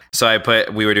 So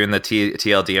we were doing the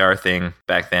TLDR thing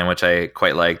back then, which I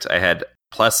quite liked. I had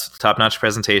plus top-notch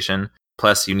presentation,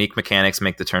 plus unique mechanics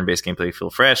make the turn-based gameplay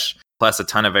feel fresh, plus a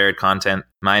ton of varied content,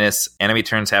 minus enemy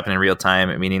turns happen in real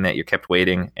time, meaning that you kept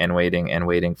waiting and waiting and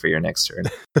waiting for your next turn.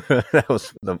 That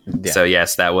was So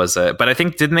yes, that was but I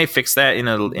think, didn't they fix that in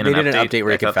an update? They did an update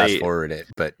where you could fast they forward it,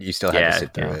 but you still had to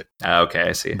sit through it. Okay,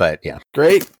 I see. But yeah.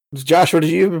 Great. Josh, what have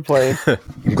you been playing?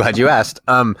 I'm glad you asked.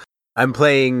 I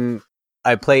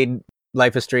played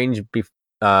Life is Strange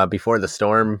before the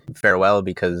storm farewell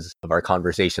because of our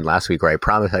conversation last week where I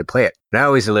promised I'd play it. And I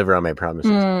always deliver on my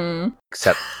promises.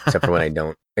 Except for when I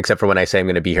don't. Except for when I say I'm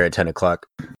going to be here at 10 o'clock.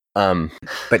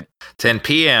 But 10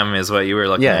 p.m. is what you were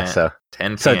looking at. Yeah, so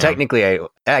 10 p.m. So technically,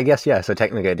 I guess, yeah. So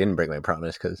technically, I didn't break my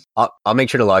promise because I'll make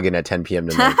sure to log in at 10 p.m.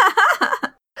 tonight.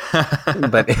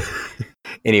 But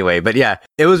anyway, but yeah,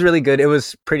 it was really good. It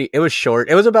was short.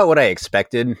 It was about what I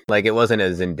expected. Like, it wasn't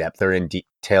as in depth or in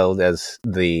detailed as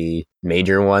the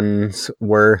major ones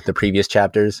were, the previous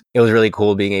chapters. It was really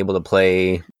cool being able to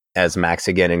play as Max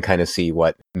again and kind of see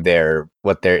what their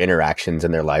interactions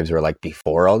and their lives were like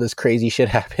before all this crazy shit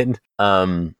happened.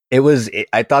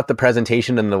 I thought the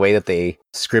presentation and the way that they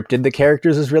scripted the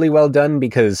characters was really well done,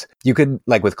 because you could,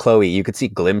 like with Chloe, you could see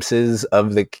glimpses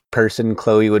of the person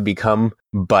Chloe would become,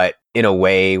 but in a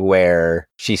way where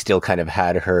she still kind of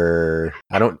had her,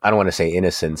 I don't want to say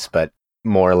innocence, but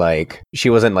more like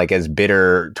she wasn't like as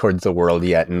bitter towards the world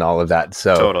yet and all of that.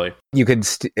 So totally, you could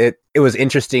it was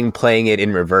interesting playing it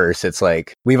in reverse. It's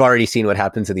like, we've already seen what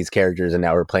happens to these characters and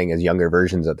now we're playing as younger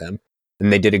versions of them.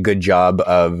 And they did a good job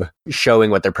of showing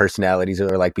what their personalities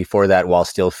are like before that, while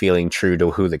still feeling true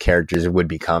to who the characters would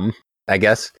become, I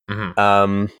guess.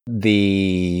 Mm-hmm.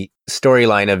 The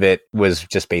storyline of it was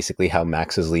just basically how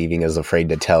Max is leaving, is afraid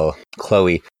to tell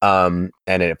Chloe. And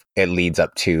it leads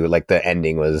up to, like, the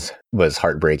ending was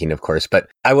heartbreaking, of course. But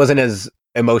I wasn't as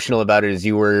emotional about it as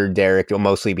you were, Derek,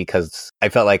 mostly because I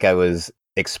felt like I was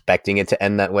expecting it to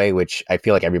end that way, which I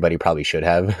feel like everybody probably should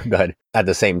have. But at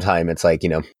the same time, it's like,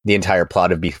 the entire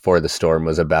plot of Before the Storm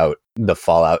was about the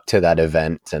fallout to that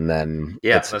event, and then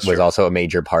it was also a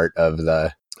major part of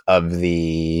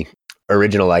the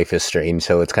original Life is Strange.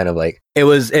 So it's kind of like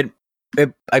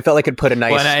I felt like it put a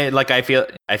nice. Well,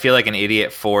 I feel like an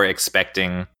idiot for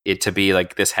expecting it to be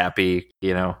like this happy,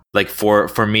 like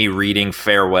for me reading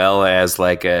Farewell as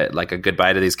like a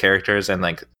goodbye to these characters and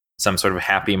like some sort of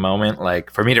happy moment.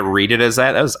 Like, for me to read it as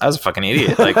that, I was a fucking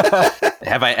idiot. Like,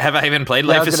 have I even played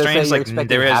Life is Strange? Like,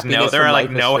 there are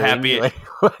like no happy.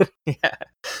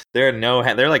 There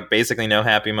are like basically no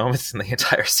happy moments in the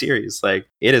entire series. Like,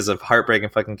 it is a heartbreaking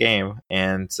fucking game,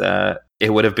 and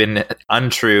it would have been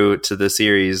untrue to the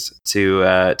series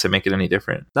to make it any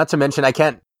different. Not to mention,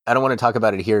 I don't want to talk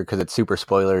about it here because it's super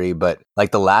spoilery, but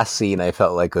like the last scene I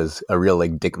felt like was a real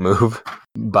like dick move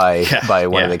by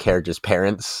one of the characters'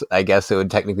 parents. I guess it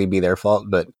would technically be their fault,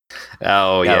 but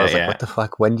I was like, what the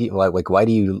fuck? When do you why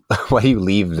do you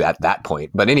leave at that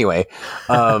point? But anyway,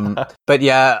 but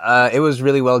yeah, it was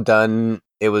really well done.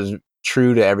 It was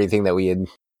true to everything that we had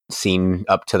seen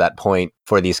up to that point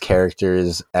for these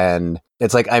characters, and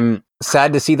it's like, I'm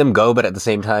sad to see them go, but at the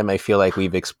same time I feel like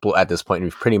at this point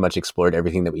we've pretty much explored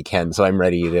everything that we can, so I'm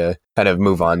ready to kind of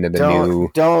move on to the new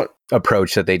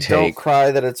approach that they take. Don't cry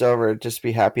that it's over, just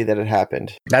be happy that it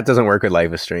happened. That doesn't work with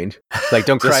Life is Strange. Like,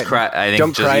 don't cry. I think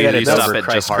don't cry that it's over.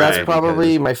 That's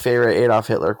probably my favorite Adolf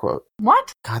Hitler quote.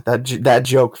 What? God, that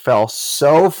joke fell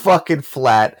so fucking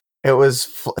flat.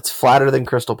 It's flatter than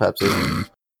Crystal Pepsi.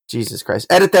 Jesus Christ.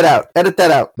 Edit that out.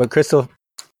 But Crystal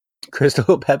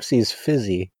Pepsi is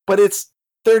fizzy. But it's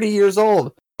 30 years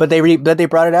old. But they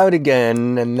brought it out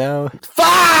again, and now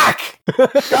Fuck!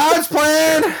 God's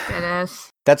plan. Goodness.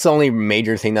 that's the only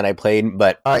major thing that I played.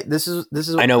 But All right, this is.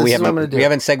 I know this we is what I'm gonna haven't do. we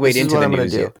haven't segued This is into what the I'm gonna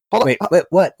news do. yet. Hold on. Wait,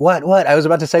 what? I was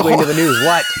about to segue into the news.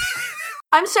 What?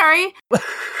 I'm sorry.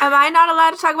 Am I not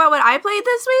allowed to talk about what I played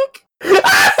this week?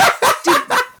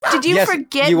 Did you Yes,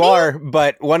 forget you me? are,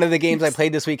 but one of the games I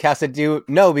played this week has to do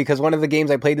because one of the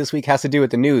games I played this week has to do with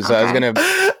the news. So I was Okay. gonna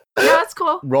No, that's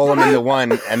cool. roll them into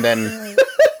one and then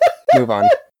move on.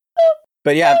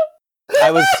 But yeah,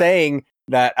 I was saying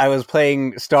that I was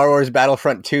playing Star Wars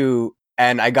Battlefront 2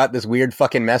 and I got this weird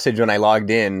fucking message when I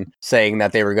logged in saying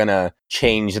that they were gonna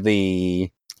change the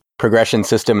progression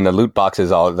system and the loot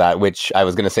boxes, all of that, which I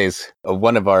was going to say is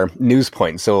one of our news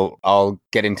points. So I'll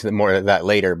get into more of that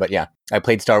later. But yeah, I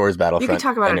played Star Wars Battlefront. You can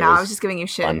talk about it and now. I was just giving you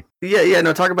shit. fun. Yeah.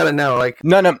 No, talk about it now. Like,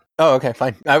 No. Oh, okay,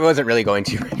 fine. I wasn't really going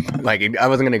to. I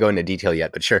wasn't going to go into detail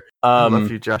yet, but sure. I love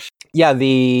you, Josh. Yeah,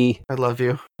 I love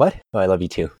you. What? Oh, I love you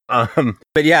too.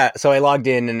 But yeah, so I logged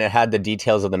in and it had the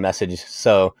details of the message.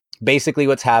 So basically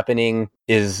what's happening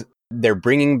is they're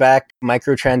bringing back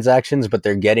microtransactions, but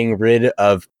they're getting rid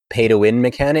of pay to win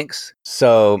mechanics.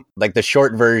 So like the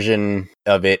short version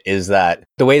of it is that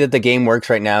the way that the game works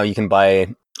right now, you can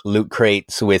buy loot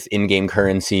crates with in-game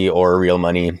currency or real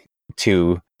money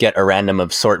to get a random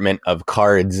assortment of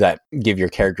cards that give your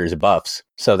characters buffs.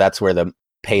 So that's where the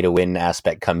pay to win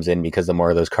aspect comes in, because the more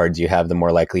of those cards you have, the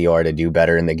more likely you are to do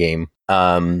better in the game.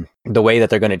 The way that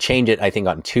they're going to change it, I think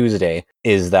on Tuesday,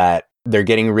 is that they're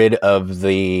getting rid of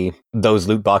those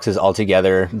loot boxes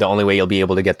altogether. The only way you'll be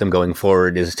able to get them going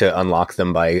forward is to unlock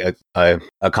them by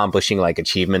accomplishing like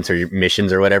achievements or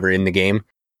missions or whatever in the game.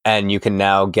 And you can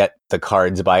now get the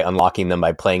cards by unlocking them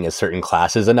by playing as certain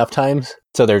classes enough times.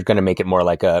 So they're going to make it more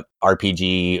like a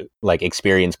RPG, like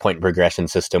experience point progression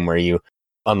system where you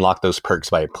unlock those perks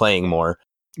by playing more.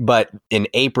 But in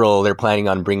April, they're planning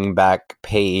on bringing back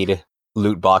paid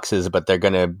loot boxes, but they're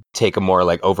going to take a more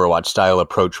like Overwatch style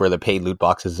approach where the paid loot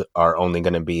boxes are only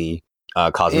going to be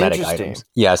cosmetic Interesting. items.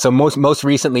 Yeah, so most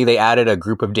recently they added a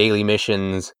group of daily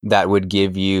missions that would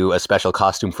give you a special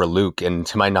costume for Luke, and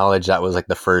to my knowledge that was like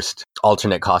the first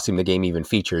alternate costume the game even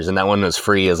features, and that one was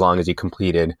free as long as you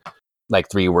completed like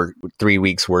 3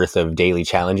 weeks worth of daily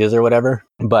challenges or whatever.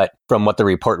 But from what the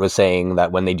report was saying,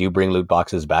 that when they do bring loot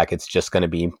boxes back, it's just going to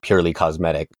be purely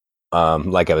cosmetic.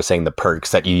 Like I was saying, the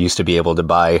perks that you used to be able to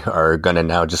buy are going to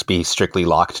now just be strictly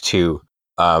locked to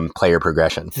player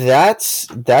progression. That's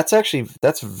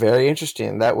very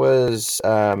interesting. That was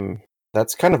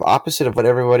that's kind of opposite of what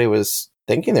everybody was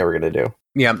thinking they were going to do.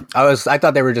 Yeah, I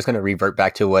thought they were just going to revert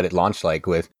back to what it launched like,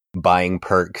 with buying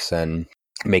perks and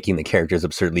making the characters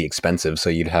absurdly expensive, so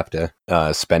you'd have to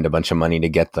spend a bunch of money to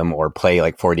get them or play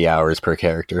like 40 hours per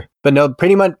character. But no,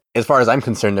 pretty much, as far as I'm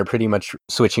concerned, they're pretty much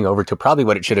switching over to probably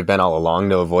what it should have been all along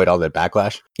to avoid all that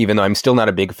backlash. Even though I'm still not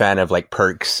a big fan of like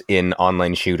perks in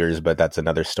online shooters, but that's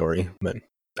another story. But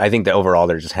I think that overall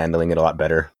they're just handling it a lot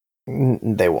better.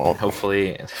 They won't.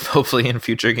 Hopefully in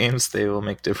future games they will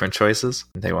make different choices.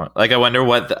 They won't. Like I wonder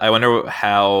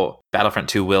how Battlefront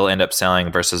 2 will end up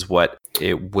selling versus what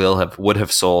it would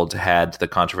have sold had the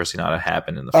controversy not have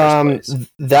happened in the first place.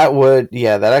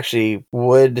 That actually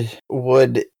would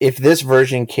if this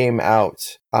version came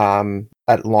out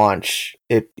at launch,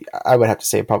 I would have to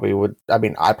say it probably would. I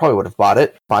mean, I probably would have bought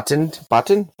it.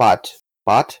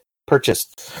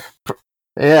 Purchased.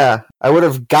 Yeah, I would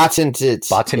have gotten it.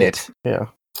 It. Yeah.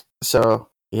 So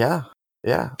yeah.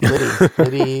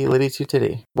 Liddy to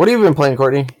titty. What have you been playing,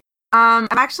 Courtney? I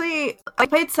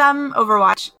played some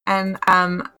Overwatch, and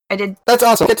I did. That's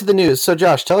awesome. Get to the news. So,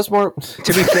 Josh, tell us more.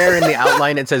 To be fair, in the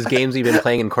outline it says games you've been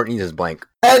playing, and Courtney's is blank.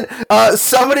 And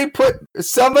somebody put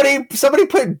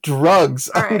drugs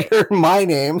All right. under my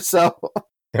name. So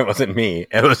It wasn't me.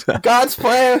 It was God's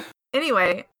plan.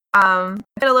 Anyway, I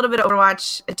did a little bit of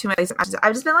Overwatch at 2 matches.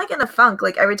 I've just been like in a funk.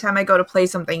 Like every time I go to play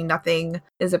something, nothing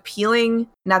is appealing.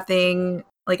 Nothing,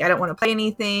 like I don't want to play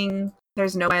anything.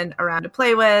 There's no one around to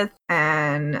play with,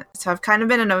 and so I've kind of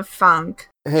been in a funk.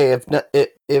 Hey,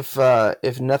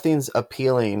 if nothing's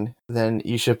appealing, then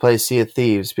you should play Sea of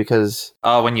Thieves because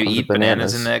When you of the eat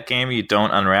bananas in that game, you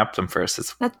don't unwrap them first.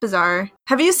 It's That's bizarre.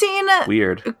 Have you seen?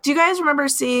 weird. Do you guys remember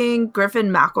seeing Griffin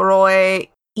McElroy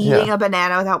eating a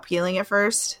banana without peeling it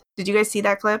first? Did you guys see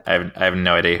that clip? I have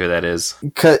no idea who that is.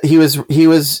 he was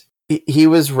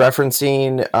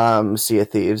referencing Sea of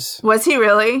Thieves. Was he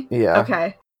really? Yeah.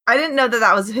 Okay. I didn't know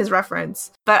that was his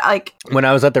reference, but like, when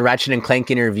I was at the Ratchet and Clank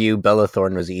interview, Bella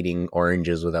Thorne was eating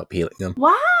oranges without peeling them.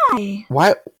 why?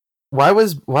 Why? Why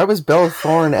was Bella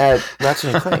Thorne at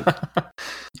Ratchet and Clank?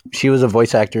 She was a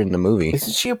voice actor in the movie.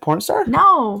 Isn't she a porn star?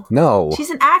 No. No. She's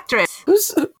an actress. Who's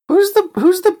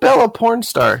the Bella porn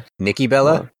star? Nikki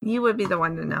Bella? You would be the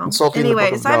one to know. Insulting the book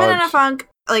Anyway, of so I've been in a dogs. funk.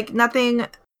 Like nothing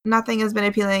has been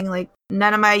appealing. Like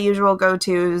none of my usual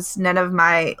go-tos, none of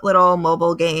my little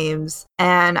mobile games,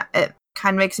 and it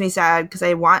kind of makes me sad because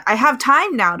I have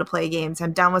time now to play games.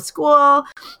 I'm done with school.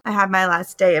 I have my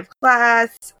last day of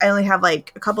class. I only have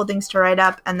like a couple things to write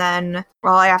up, and then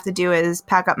all I have to do is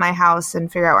pack up my house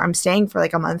and figure out where I'm staying for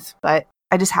like a month. But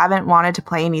I just haven't wanted to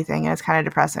play anything, and it's kind of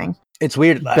depressing. It's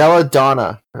weird.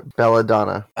 Belladonna.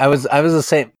 I was the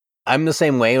same. I'm the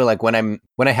same way. Like when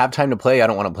I have time to play, I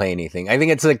don't want to play anything. I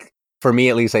think it's like, for me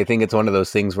at least, I think it's one of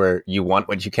those things where you want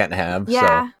what you can't have.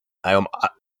 Yeah. So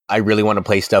I really want to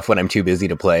play stuff when I'm too busy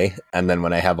to play, and then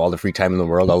when I have all the free time in the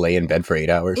world, I'll lay in bed for 8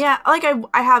 hours. Yeah, like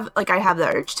I have the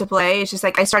urge to play. It's just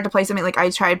like I start to play something, like I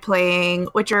tried playing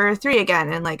Witcher 3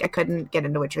 again, and like I couldn't get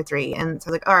into Witcher 3, and so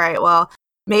I was like, all right, well,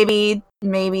 maybe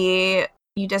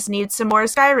you just need some more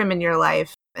Skyrim in your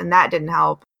life, and that didn't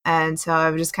help. And so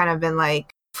I've just kind of been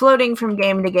like floating from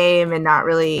game to game and not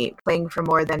really playing for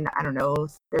more than, I don't know,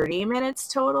 30 minutes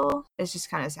total. It's just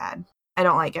kind of sad. I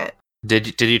don't like it.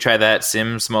 Did you try that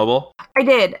Sims Mobile? I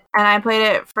did, and I played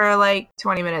it for like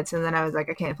 20 minutes, and then I was like,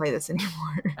 I can't play this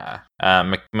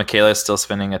anymore. Michaela's still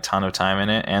spending a ton of time in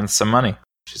it and some money.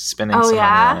 She's spending some money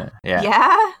on it.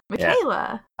 Yeah?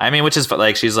 Michaela. I mean, which is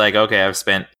like, she's like, okay,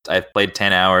 I've played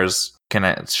 10 hours.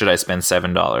 Should I spend $7?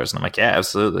 And I'm like, yeah,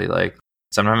 absolutely. Like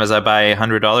sometimes I buy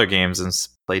 $100 games and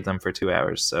played them for 2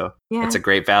 hours. So Yeah. it's a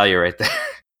great value right there.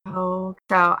 Oh,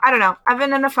 so I don't know. I've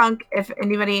been in a funk. If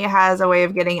anybody has a way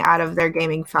of getting out of their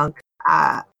gaming funk,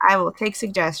 I will take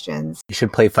suggestions. You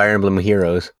should play Fire Emblem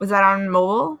Heroes. Was that on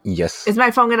mobile? Yes. Is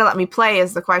my phone going to let me play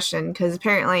is the question, because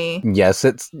apparently... Yes,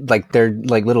 it's like they're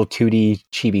like little 2D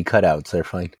chibi cutouts. They're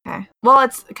fine. Okay. Well,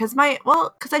 it's because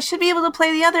I should be able to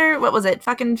play the other, what was it,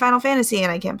 fucking Final Fantasy,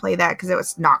 and I can't play that because it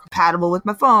was not compatible with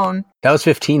my phone. That was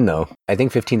 15 though. I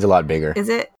think 15's a lot bigger. Is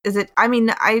it? I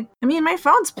mean, my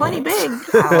phone's plenty big.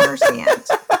 I don't understand.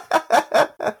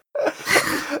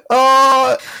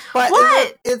 Oh, but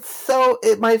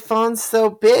What? my phone's so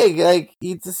big. Like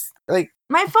you just like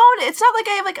My phone, it's not like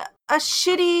I have like a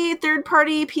shitty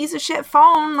third-party piece of shit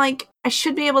phone. Like, I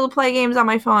should be able to play games on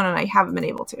my phone, and I haven't been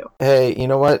able to. hey, you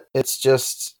know what? It's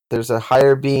just there's a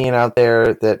higher being out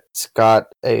there that's got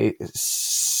a.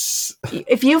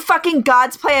 If you fucking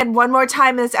God's plan one more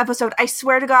time in this episode, I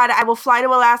swear to God, I will fly to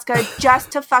Alaska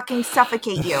just to fucking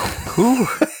suffocate you. Who?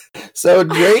 So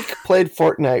Drake played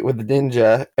Fortnite with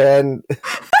Ninja, and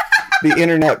the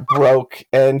internet broke,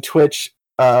 and Twitch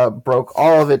broke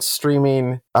all of its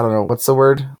streaming. I don't know what's the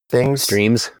word. Things.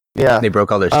 Streams. Yeah. They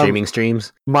broke all their streaming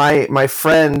streams. My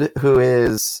friend who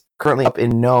is currently up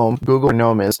in Nome, Google where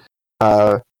Nome is,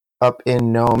 up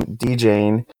in Nome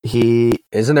DJing.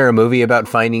 Isn't there a movie about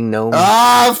finding Gnome?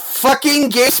 Fucking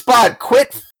gay spot!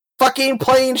 Quit fucking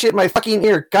playing shit in my fucking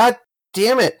ear. God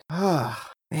damn it!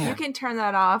 You can turn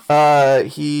that off.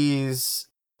 He's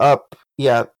up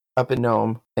in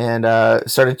Nome, and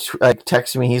started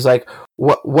texting me. He's like,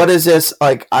 "What is this?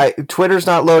 Like, Twitter's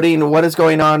not loading. What is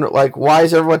going on? Like, why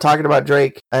is everyone talking about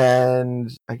Drake?"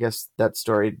 And I guess that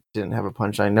story didn't have a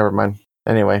punchline. Never mind.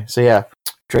 Anyway, so yeah,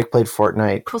 Drake played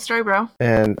Fortnite. Cool story, bro.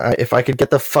 And if I could get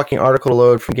the fucking article to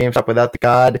load from GameStop without the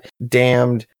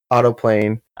goddamned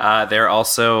autoplaying. They're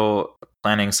also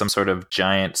planning some sort of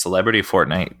giant celebrity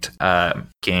Fortnite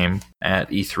game at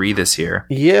E3 this year.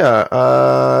 Yeah.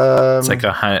 It's like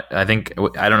I don't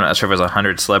know, not sure if it was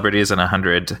 100 celebrities and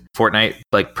 100 Fortnite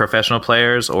like professional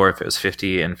players, or if it was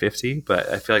 50 and 50, but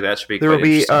I feel like that should be there quite will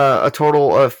be interesting. a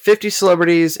total of 50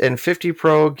 celebrities and 50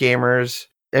 pro gamers.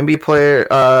 NBA player.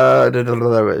 All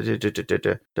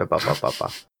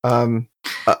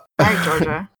right,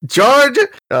 Georgia. Georgia.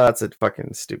 That's a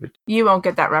fucking stupid. You won't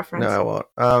get that reference. No, I won't.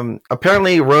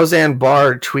 Apparently, Roseanne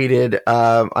Barr tweeted,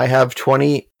 "I have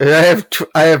 20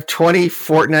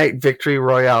 Fortnite Victory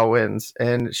Royale wins,"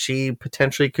 and she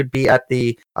potentially could be at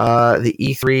the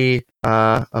E3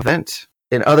 event.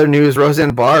 In other news,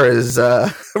 Roseanne Barr is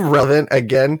relevant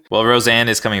again. Well, Roseanne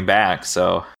is coming back,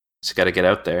 so she's got to get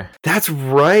out there. That's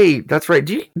right.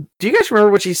 Do you guys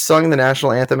remember what she sung the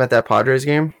national anthem at that Padres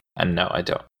game? And no, I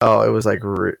don't. Oh, it was like.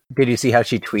 Did you see how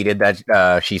she tweeted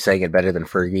that she sang it better than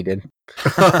Fergie did?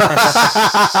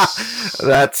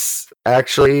 That's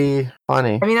actually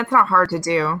funny. I mean, that's not hard to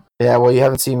do. Yeah, well, you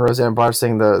haven't seen Roseanne Barr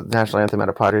sing the national anthem at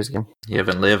a Padres game. You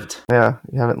haven't lived. Yeah,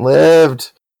 you haven't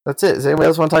lived. That's it. Does anybody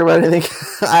else want to talk about anything?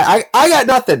 I got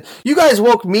nothing. You guys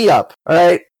woke me up. All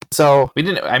right. So We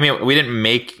didn't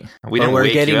wake we're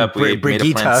you getting up. We made a plan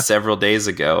Brigitte. several days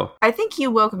ago. I think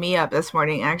you woke me up this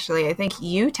morning, actually. I think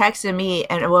you texted me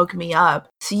and it woke me up.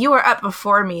 So you were up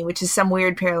before me, which is some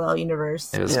weird parallel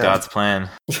universe. It was Yeah. God's plan.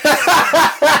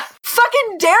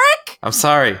 Fucking Derek! I'm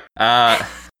sorry. I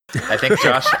think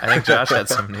Josh had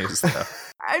some news though.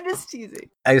 I'm just teasing.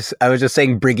 I was just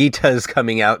saying Brigitte is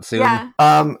coming out soon.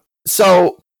 Yeah.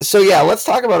 So yeah, let's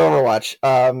talk about Overwatch.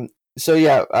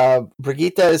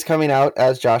 Brigitte is coming out,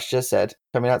 as Josh just said,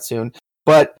 coming out soon,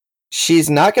 but she's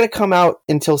not going to come out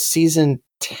until season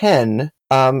 10.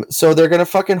 So they're going to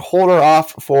fucking hold her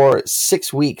off for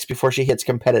 6 weeks before she hits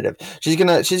competitive. She's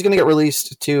going to get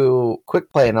released to quick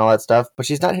play and all that stuff, but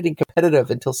she's not hitting competitive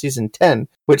until season 10,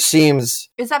 which seems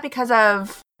Is that because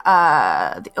of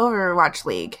the Overwatch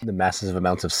League? The massive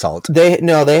amounts of salt.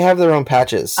 they have their own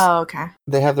patches. Oh, okay.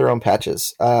 They have their own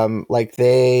patches. Like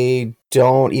they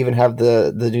don't even have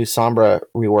the new Sombra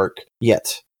rework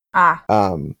yet.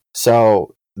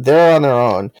 So they're on their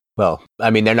own. Well, I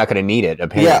mean, they're not going to need it,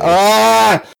 apparently.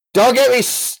 Yeah. Don't get me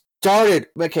started.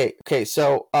 Okay.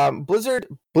 So,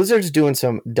 Blizzard's doing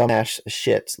some dumbass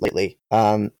shit lately.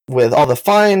 With all the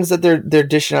fines that they're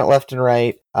dishing out left and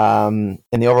right. In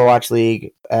the Overwatch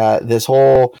League, this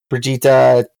whole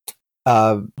Brigitte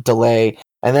delay,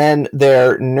 and then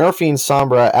they're nerfing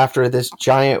Sombra after this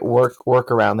giant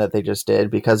workaround that they just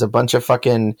did because a bunch of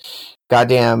fucking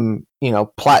goddamn,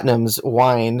 Platinum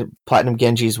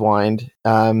Genji's whined.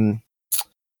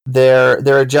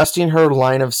 They're adjusting her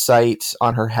line of sight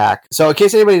on her hack. So in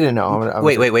case anybody didn't know,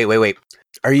 Wait.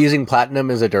 Are you using platinum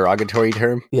as a derogatory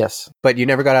term? Yes. But you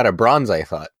never got out of bronze, I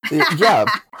thought. Yeah.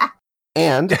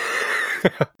 And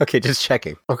Okay, just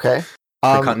checking. okay.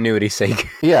 For continuity's sake.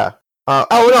 Yeah. Oh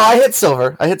no, I hit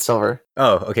silver.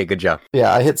 Oh, okay, good job.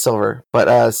 Yeah, I hit silver. But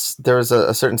there was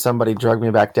a certain somebody dragged me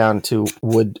back down to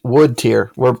wood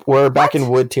tier. We're back in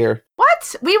wood tier.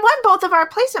 What? We won both of our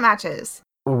placement matches.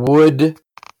 Wood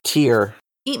tier.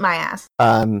 Eat my ass.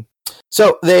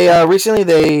 So they recently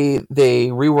they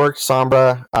reworked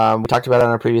Sombra. We talked about it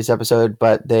on our previous episode,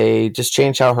 but they just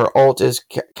changed how her ult is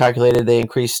calculated. They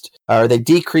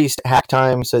decreased hack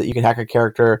time so that you can hack a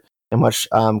character in much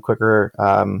quicker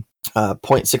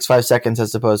 0.65 seconds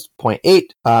as opposed to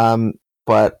 0.8.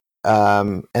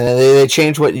 And then they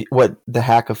changed what the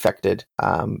hack affected.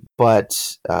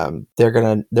 But they're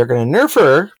gonna nerf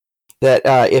her. That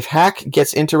if hack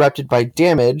gets interrupted by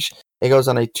damage, it goes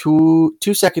on a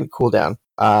 2-second cooldown.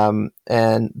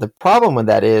 And the problem with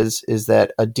that is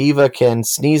that a diva can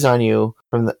sneeze on you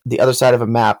from the other side of a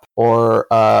map, or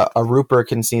a Rooper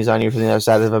can sneeze on you from the other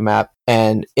side of a map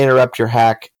and interrupt your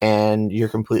hack, and you're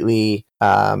completely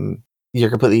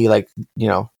like,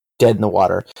 dead in the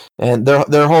water. And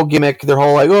their whole gimmick, their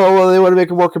whole like, oh well, they want to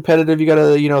make it more competitive. You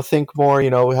gotta think more.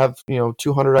 We have 200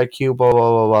 IQ, blah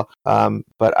blah blah blah.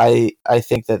 But I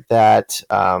think that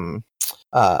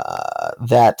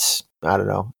I don't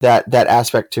know, that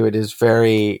aspect to it is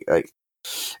very like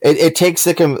it takes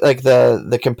the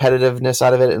competitiveness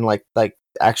out of it, and like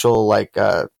actual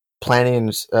planning,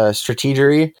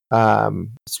 strategery.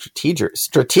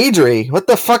 Strategery. What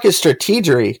the fuck is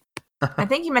strategery? I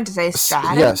think you meant to say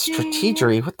strategy. Yeah,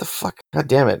 strategery. What the fuck? God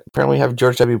damn it! Apparently, we have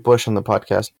George W. Bush on the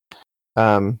podcast.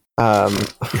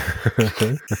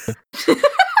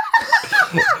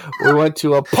 We went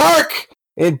to a park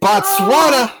in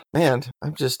Botswana. Man,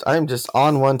 I'm just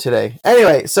on one today.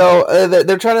 Anyway, so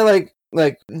they're trying to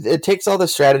like it takes all the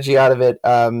strategy out of it.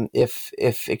 If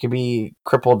it can be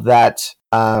crippled that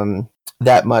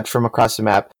much from across the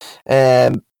map,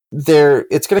 and the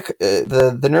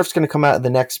nerf's gonna come out in the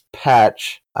next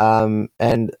patch.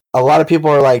 And a lot of people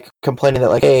are like complaining that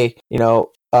like, hey,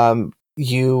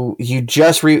 you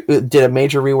just did a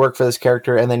major rework for this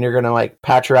character, and then you're gonna like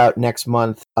patch her out next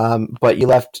month. But you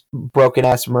left broken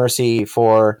ass Mercy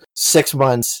for 6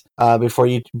 months before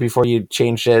you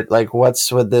changed it. Like,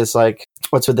 what's with this? I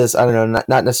don't know,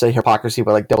 not necessarily hypocrisy,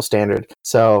 but like double standard.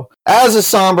 So as a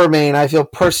Sombra main, I feel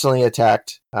personally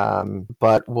attacked.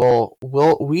 But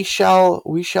we shall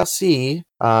see.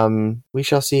 We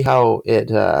shall see how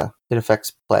it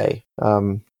affects play.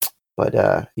 But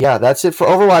yeah, that's it for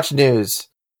Overwatch news.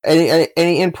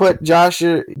 Any input, Josh?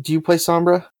 Do you play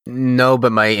Sombra? No,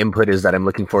 but my input is that I'm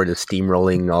looking forward to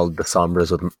steamrolling all the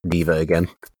Sombras with Diva again.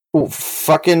 Ooh,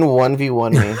 fucking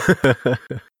 1v1 me.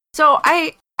 So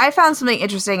I found something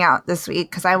interesting out this week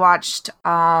because I watched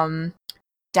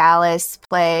Dallas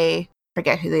play.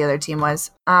 Forget who the other team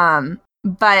was.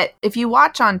 But if you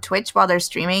watch on Twitch while they're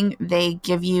streaming, they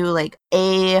give you like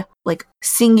a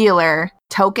singular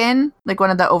token, like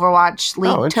one of the Overwatch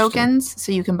League tokens,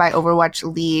 so you can buy Overwatch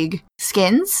League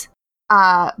skins.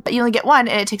 but you only get one,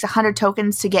 and it takes 100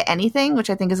 tokens to get anything, which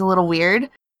I think is a little weird.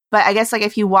 But I guess like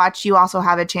if you watch, you also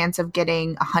have a chance of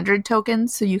getting 100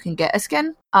 tokens, so you can get a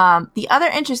skin. The other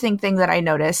interesting thing that I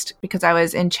noticed, because I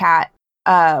was in chat,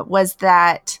 was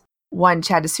that one,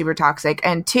 chat is super toxic,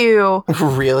 and two,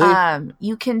 Really?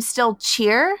 you can still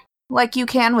cheer like you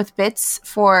can with bits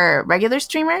for regular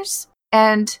streamers.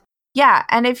 And yeah,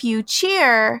 and if you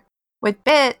cheer with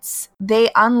bits, they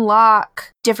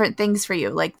unlock different things for you.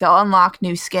 Like they'll unlock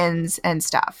new skins and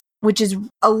stuff, which is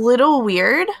a little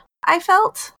weird. I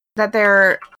felt that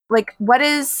they're like,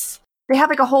 they have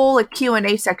like a whole like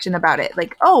Q&A section about it.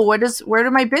 Like, oh, where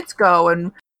do my bits go?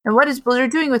 And what is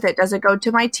Blizzard doing with it? Does it go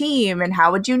to my team? And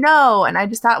how would you know? And I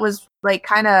just thought it was like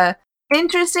kind of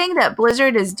interesting that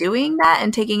Blizzard is doing that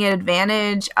and taking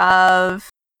advantage of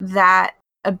that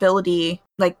ability,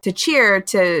 like to cheer,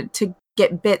 to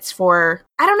get bits for.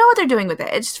 I don't know what they're doing with it.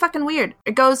 It's just fucking weird.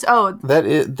 It goes,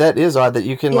 That is odd that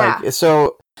you can like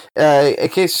so. In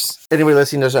case anybody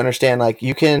listening doesn't understand, like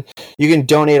you can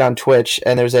donate on Twitch,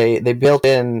 and they built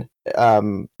in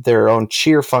their own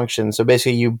cheer function. So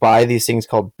basically, you buy these things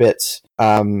called bits,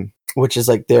 which is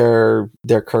like their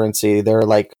currency. They're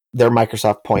like their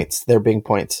Microsoft points, their Bing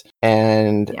points,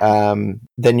 and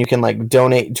then you can like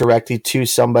donate directly to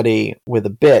somebody with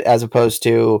a bit, as opposed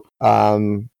to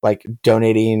like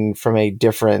donating from a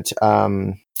different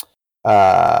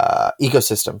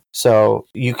ecosystem. So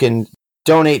you can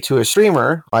donate to a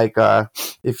streamer, like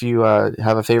if you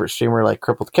have a favorite streamer like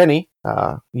Crippled Kenny,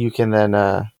 you can then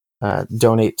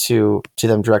donate to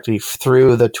them directly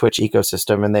through the Twitch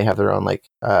ecosystem, and they have their own like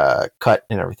cut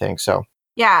and everything. So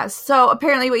yeah, so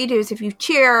apparently what you do is if you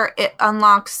cheer,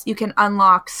 you can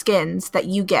unlock skins that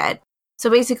you get. So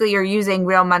basically you're using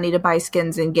real money to buy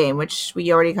skins in game, which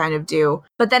we already kind of do.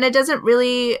 But then it doesn't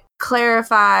really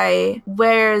clarify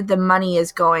where the money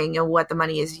is going and what the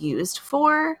money is used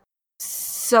for.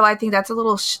 So I think that's a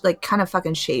little like kind of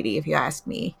fucking shady, if you ask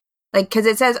me. Like, because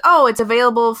it says, oh, it's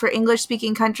available for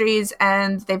English-speaking countries,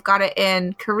 and they've got it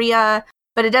in Korea,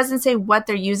 but it doesn't say what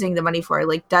they're using the money for.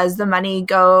 Like, does the money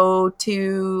go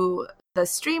to the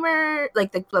streamer,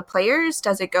 like the players?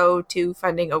 Does it go to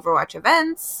funding Overwatch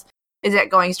events? Is it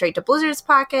going straight to Blizzard's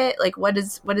pocket? Like, what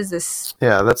is this?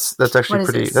 Yeah, that's actually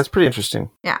pretty interesting.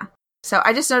 Yeah. So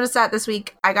I just noticed that this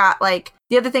week. I got like,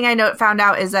 the other thing I found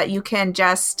out is that you can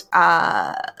just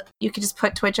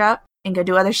put Twitch up and go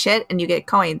do other shit and you get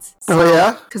coins. So, oh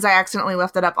yeah? Because I accidentally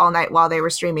left it up all night while they were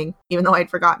streaming, even though I'd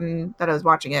forgotten that I was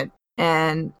watching it.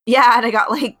 And yeah, and I got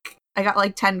like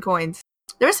 10 coins.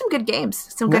 There were some good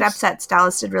games, some good upsets.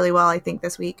 Dallas did really well, I think,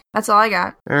 this week. That's all I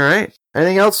got. All right.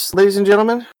 Anything else, ladies and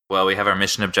gentlemen? Well, we have our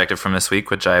mission objective from this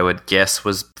week, which I would guess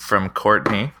was from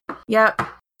Courtney. Yep.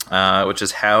 Which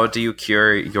is, how do you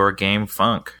cure your game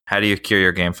funk? How do you cure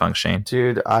your game funk, Shane?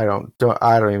 Dude, I don't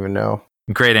even know.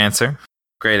 Great answer.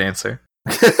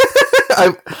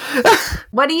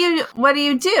 What do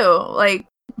you do? Like,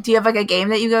 do you have like a game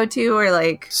that you go to, or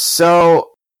like?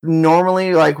 So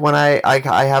normally, like when I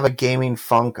have a gaming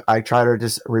funk, I try to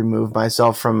just remove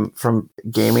myself from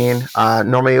gaming.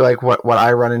 Normally, like what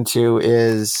I run into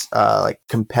is like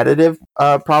competitive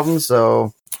problems.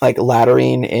 So like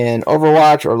laddering in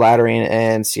Overwatch or laddering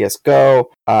in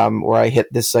CS:GO, where I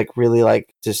hit this like really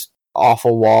like just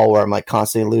awful wall where I'm like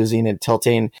constantly losing and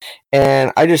tilting,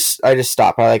 and I just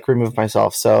stop. I like remove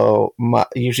myself. So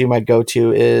usually my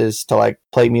go-to is to like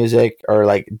play music or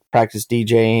like practice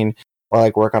DJing or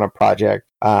like work on a project.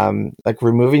 Like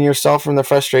removing yourself from the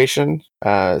frustration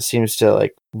seems to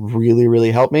like really,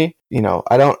 really help me. You know,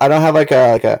 I don't have I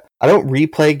don't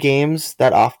replay games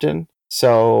that often.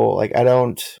 So like I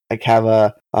don't like have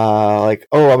a like,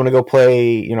 oh, I'm gonna go play,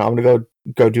 you know, I'm gonna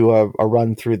go do a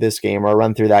run through this game or a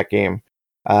run through that game.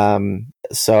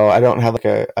 So I don't have like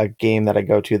a game that I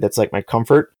go to that's like my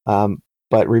comfort.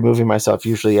 But removing myself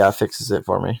usually fixes it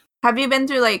for me. Have you been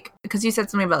through like, because you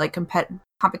said something about like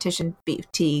competition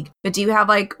fatigue, but do you have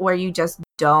like where you just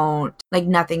don't, like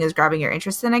nothing is grabbing your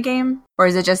interest in a game? Or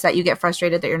is it just that you get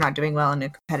frustrated that you're not doing well in a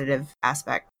competitive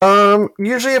aspect?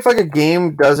 Usually if like a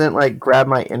game doesn't like grab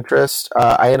my interest,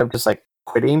 I end up just like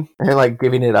quitting and like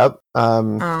giving it up.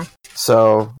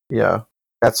 So yeah,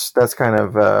 that's kind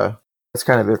of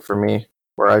it for me.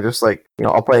 Where I just like, you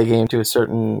know, I'll play a game to a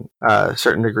certain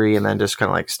degree and then just kind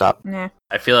of like stop. Yeah.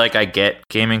 I feel like I get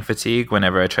gaming fatigue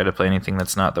whenever I try to play anything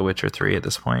that's not The Witcher 3 at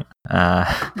this point.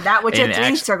 That Witcher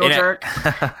 3 circle jerk.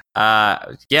 Yeah,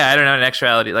 I don't know. In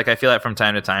actuality, like I feel that from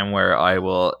time to time where I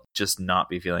will just not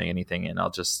be feeling anything and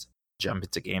I'll just jump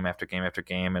into game after game after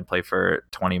game and play for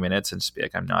 20 minutes and just be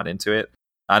like, I'm not into it.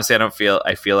 Honestly,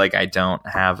 I feel like I don't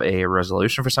have a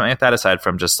resolution for something like that aside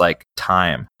from just like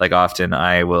time. Like often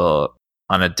I will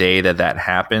on a day that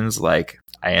happens, like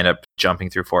I end up jumping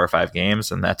through 4 or 5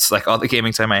 games, and that's like all the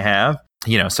gaming time I have.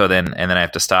 So then I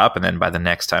have to stop, and then by the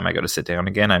next time I go to sit down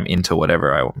again, I'm into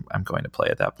whatever I'm going to play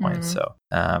at that point. So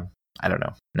I don't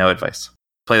know. No advice.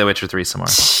 Play The Witcher 3 some more.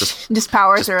 Just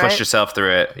power through it. Push yourself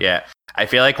through it. Yeah. I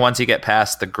feel like once you get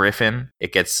past the Griffin,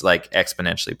 it gets like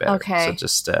exponentially better. Okay. So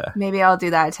just maybe I'll do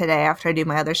that today after I do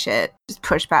my other shit. Just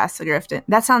push past the Griffin.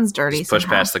 That sounds dirty. Push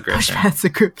past the Griffin. Push past the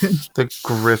Griffin. The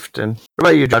Grifton. What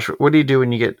about you, Josh? What do you do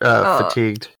when you get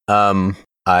fatigued?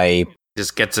 I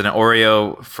just gets an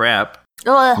Oreo frap.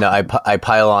 Ugh. No, I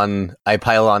pile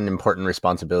on important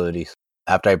responsibilities.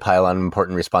 After I pile on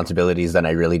important responsibilities, then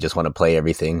I really just want to play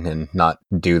everything and not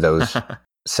do those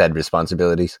said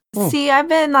responsibilities. See, I've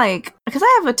been like, because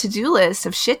I have a to-do list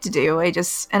of shit to do.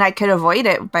 And I could avoid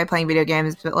it by playing video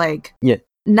games, but like,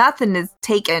 nothing is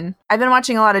taken. I've been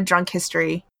watching a lot of Drunk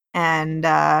History and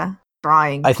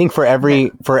drawing. I think for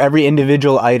every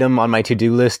individual item on my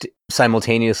to-do list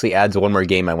simultaneously adds one more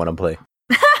game I want to play.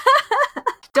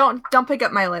 Don't pick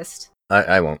up my list.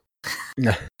 I won't.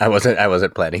 I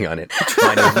wasn't planning on it.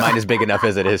 Mine is big enough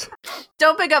as it is.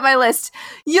 Don't pick up my list.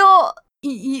 You'll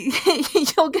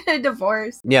get a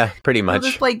divorce. Yeah, pretty much.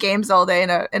 You'll just play games all day in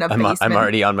a basement. I'm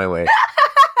already on my way.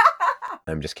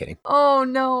 I'm just kidding. Oh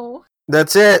no.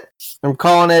 That's it. I'm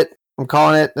calling it.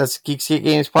 That's Geekscape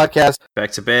Games podcast.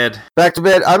 Back to bed.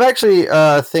 I'm actually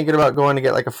thinking about going to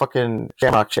get like a fucking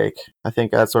Shamrock shake. I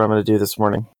think that's what I'm going to do this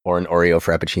morning. Or an Oreo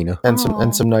Frappuccino. And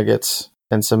some nuggets.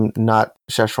 And some not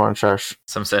Szechuan shush.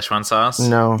 Some Szechuan sauce?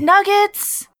 No.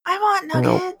 Nuggets! I want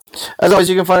nuggets. Nope. As always,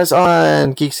 you can find us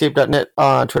on Geekscape.net,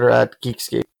 on Twitter at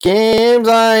Geekscape Games.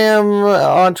 I am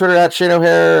on Twitter at Shane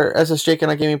O'Hare, SSJK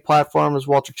on gaming platforms,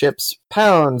 Walter Chips,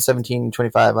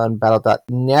 £17.25 on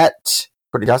Battle.net.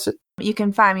 Pretty Dusset. You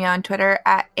can find me on Twitter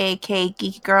at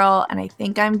AKGeekyGirl, and I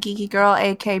think I'm Geeky Girl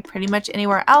AK pretty much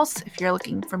anywhere else. If you're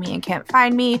looking for me and can't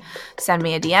find me, send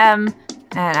me a DM,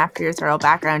 and after your thorough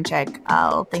background check,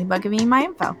 I'll think about giving you my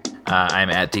info. I'm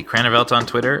at D. Cranevelt on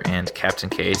Twitter and Captain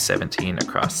K17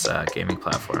 across gaming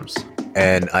platforms.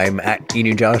 And I'm at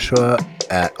Inu Joshua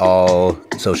at all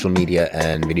social media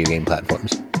and video game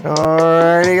platforms.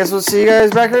 Alright, I guess we'll see you guys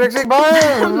back here next week. Bye!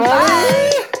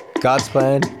 Bye! God's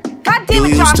plan. God damn it,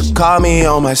 You Josh! used to call me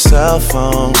on my cell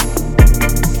phone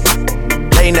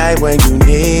late night when you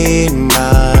need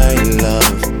my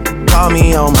love. Call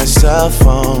me on my cell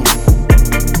phone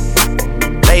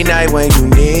late night when you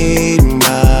need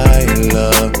my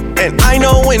love. And I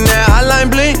know when that hotline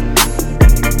blink,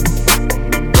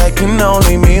 that can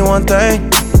only mean one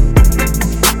thing.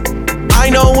 I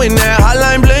know when that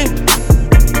hotline blink,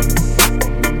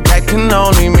 that can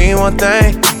only mean one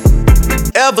thing.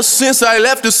 Ever since I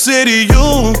left the city,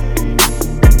 you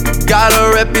got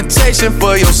a reputation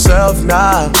for yourself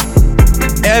now.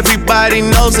 Everybody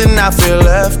knows and I feel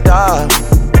left out.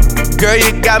 Girl,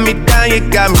 you got me down, you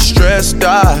got me stressed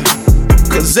out.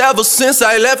 Cause ever since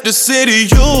I left the city,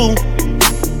 you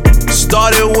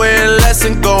started wearing less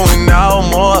and going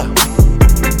out more.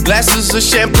 Glasses of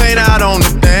champagne out on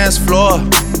the dance floor,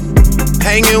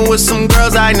 hanging with some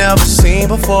girls I never seen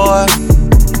before.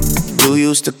 You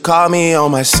used to call me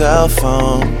on my cell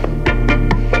phone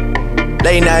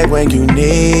late night when you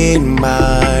need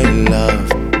my love.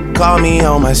 Call me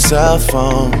on my cell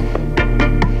phone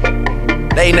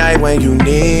late night when you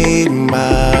need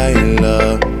my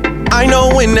love. I know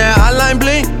when that hotline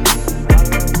blink,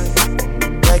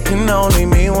 that can only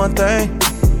mean one thing.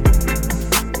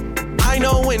 I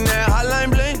know when that